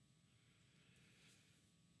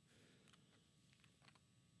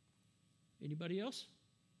 Anybody else?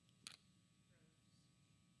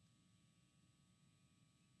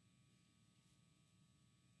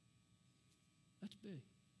 That's big.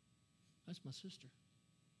 That's my sister.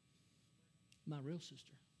 My real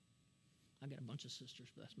sister. I got a bunch of sisters,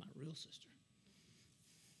 but that's my real sister.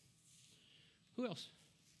 Who else?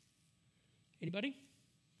 Anybody?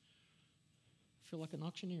 I feel like an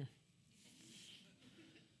auctioneer.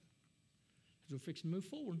 We're fixing to move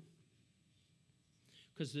forward.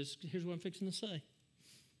 Because here's what I'm fixing to say.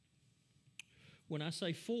 When I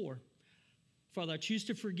say for, Father, I choose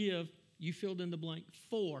to forgive, you filled in the blank.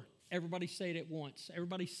 For. Everybody say it at once.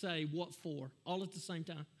 Everybody say what for. All at the same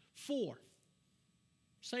time. For.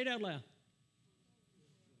 Say it out loud.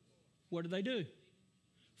 What do?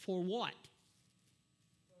 For what?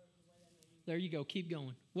 There you go. Keep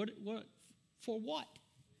going. What? For what?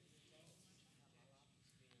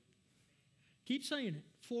 Keep saying it.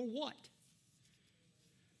 For what?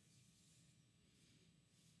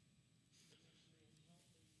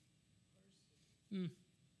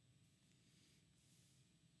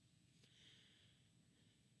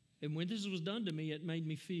 And when this was done to me, it made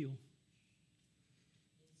me feel.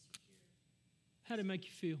 How did it make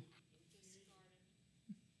you feel?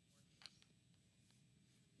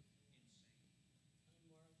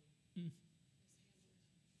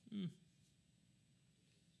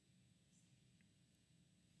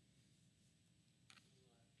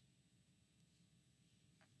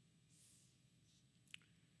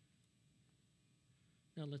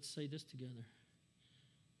 Now let's say this together.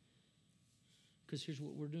 Because here's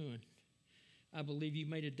what we're doing. I believe you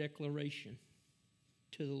made a declaration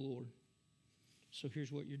to the Lord. So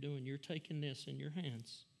here's what you're doing. You're taking this in your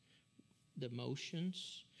hands. The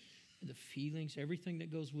emotions, the feelings, everything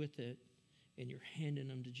that goes with it, and you're handing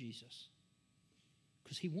them to Jesus.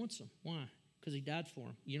 Because he wants them. Why? Because he died for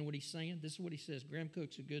them. You know what he's saying? This is what he says. Graham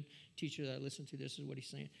Cook's a good teacher that I listen to. This is what he's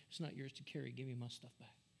saying. It's not yours to carry. Give me my stuff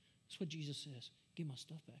back. That's what Jesus says. Give my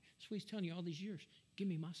stuff back. That's what he's telling you all these years. Give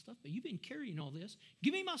me my stuff back. You've been carrying all this.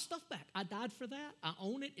 Give me my stuff back. I died for that. I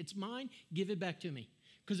own it. It's mine. Give it back to me.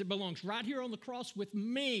 Because it belongs right here on the cross with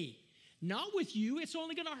me. Not with you. It's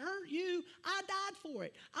only going to hurt you. I died for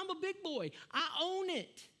it. I'm a big boy. I own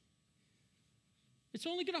it. It's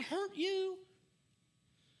only going to hurt you.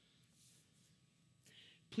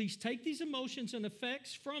 Please take these emotions and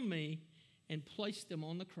effects from me and place them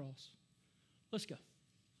on the cross. Let's go.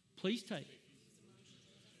 Please take.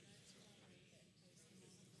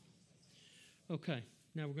 Okay,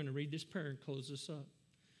 now we're going to read this prayer and close this up.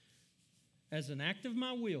 As an act of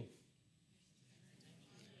my will,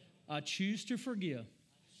 I choose to forgive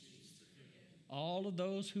all of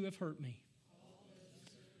those who have hurt me,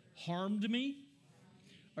 harmed me,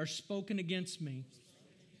 or spoken against me.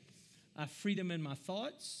 I free them in my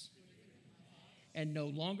thoughts and no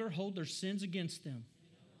longer hold their sins against them.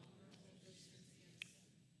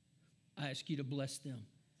 I ask you to bless them.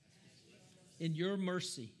 In your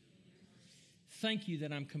mercy, thank you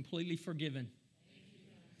that I'm completely forgiven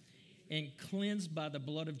and cleansed by the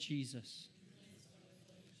blood of Jesus.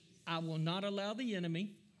 I will not allow the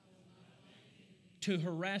enemy to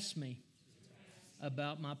harass me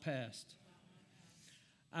about my past.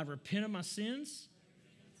 I repent of my sins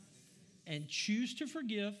and choose to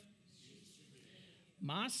forgive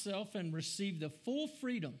myself and receive the full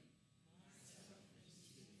freedom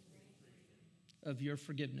of your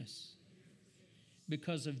forgiveness.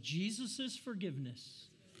 Because of Jesus' forgiveness,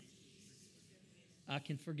 I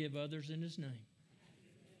can forgive others in his name.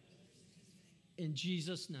 In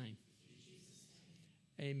Jesus' name,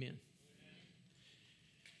 amen.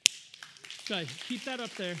 Okay, keep that up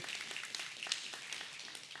there.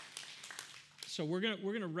 So we're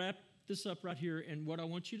gonna wrap this up right here, and what I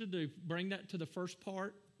want you to do, bring that to the first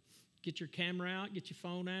part. Get your camera out, get your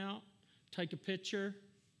phone out, take a picture,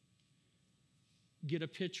 get a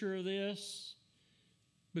picture of this.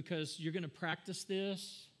 because you're going to practice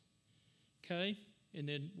this, okay? And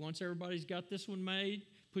then once everybody's got this one made,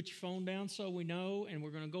 put your phone down so we know, and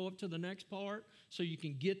we're going to go up to the next part so you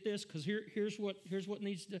can get this, because here's what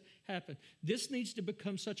needs to happen. This needs to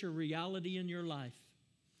become such a reality in your life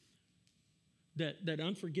that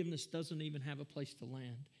unforgiveness doesn't even have a place to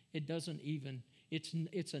land. It doesn't even,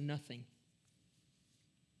 it's a nothing.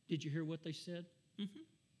 Did you hear what they said? Mm-hmm.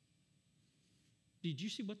 Did you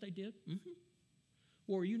see what they did? Mm-hmm.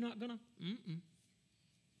 Well, are you not going to? Mm-mm.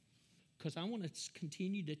 Because I want to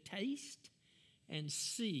continue to taste and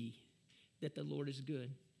see that the Lord is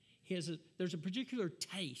good. There's a particular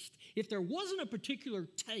taste. If there wasn't a particular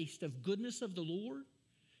taste of goodness of the Lord,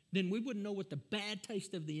 then we wouldn't know what the bad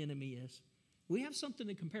taste of the enemy is. We have something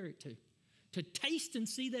to compare it to. To taste and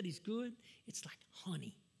see that he's good, it's like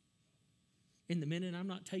honey. In the minute I'm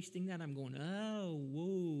not tasting that, I'm going, oh,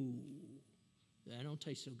 whoa, that don't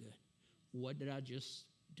taste so good. What did I just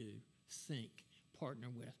do? Think, partner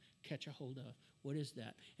with, catch a hold of. What is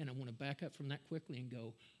that? And I want to back up from that quickly and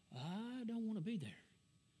go, I don't want to be there.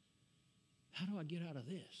 How do I get out of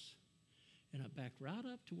this? And I back right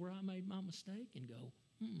up to where I made my mistake and go,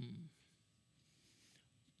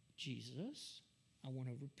 Jesus, I want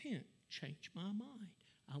to repent, change my mind.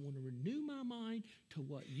 I want to renew my mind to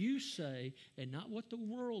what you say and not what the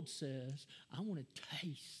world says. I want to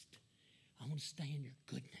taste. I want to stay in your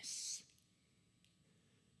goodness.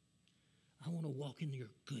 I want to walk in your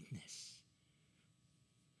goodness.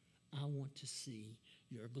 I want to see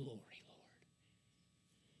your glory, Lord.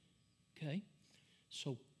 Okay?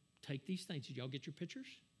 So take these things. Did y'all get your pictures?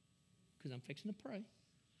 Because I'm fixing to pray.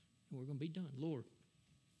 And we're going to be done. Lord,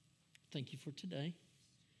 thank you for today.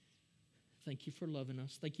 Thank you for loving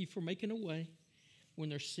us. Thank you for making a way when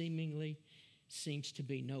there seemingly seems to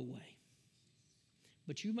be no way.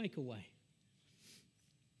 But you make a way.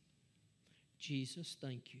 Jesus,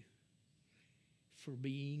 thank you for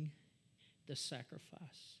being the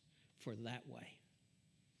sacrifice for that way.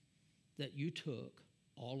 That you took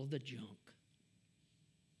all of the junk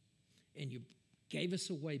and you gave us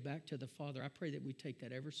a way back to the Father. I pray that we take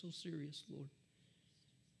that ever so serious, Lord,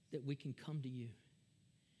 that we can come to you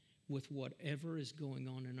with whatever is going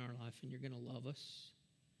on in our life, and you're going to love us.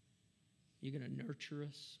 You're going to nurture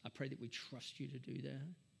us. I pray that we trust you to do that.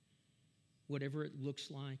 Whatever it looks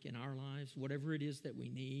like in our lives, whatever it is that we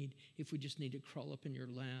need, if we just need to crawl up in your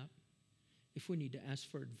lap, if we need to ask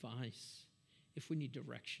for advice, if we need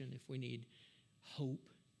direction, if we need hope,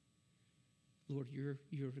 Lord, you're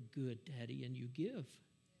a good daddy and you give.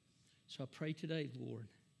 So I pray today, Lord,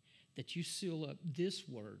 that you seal up this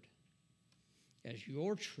word as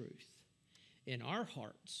your truth in our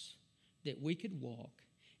hearts, that we could walk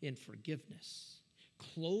in forgiveness,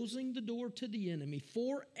 closing the door to the enemy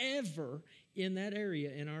forever in that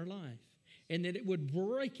area in our life, and that it would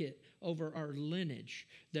break it over our lineage,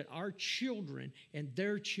 that our children and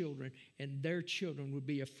their children and their children would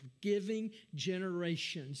be a forgiving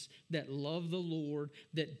generations that love the Lord,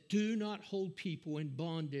 that do not hold people in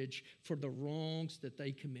bondage for the wrongs that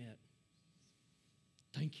they commit.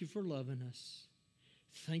 Thank you for loving us.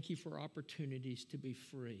 Thank you for opportunities to be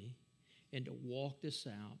free and to walk this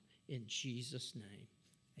out in Jesus' name.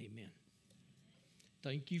 Amen.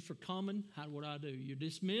 Thank you for coming. How would I do? You're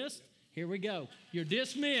dismissed. Here we go. You're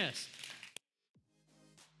dismissed.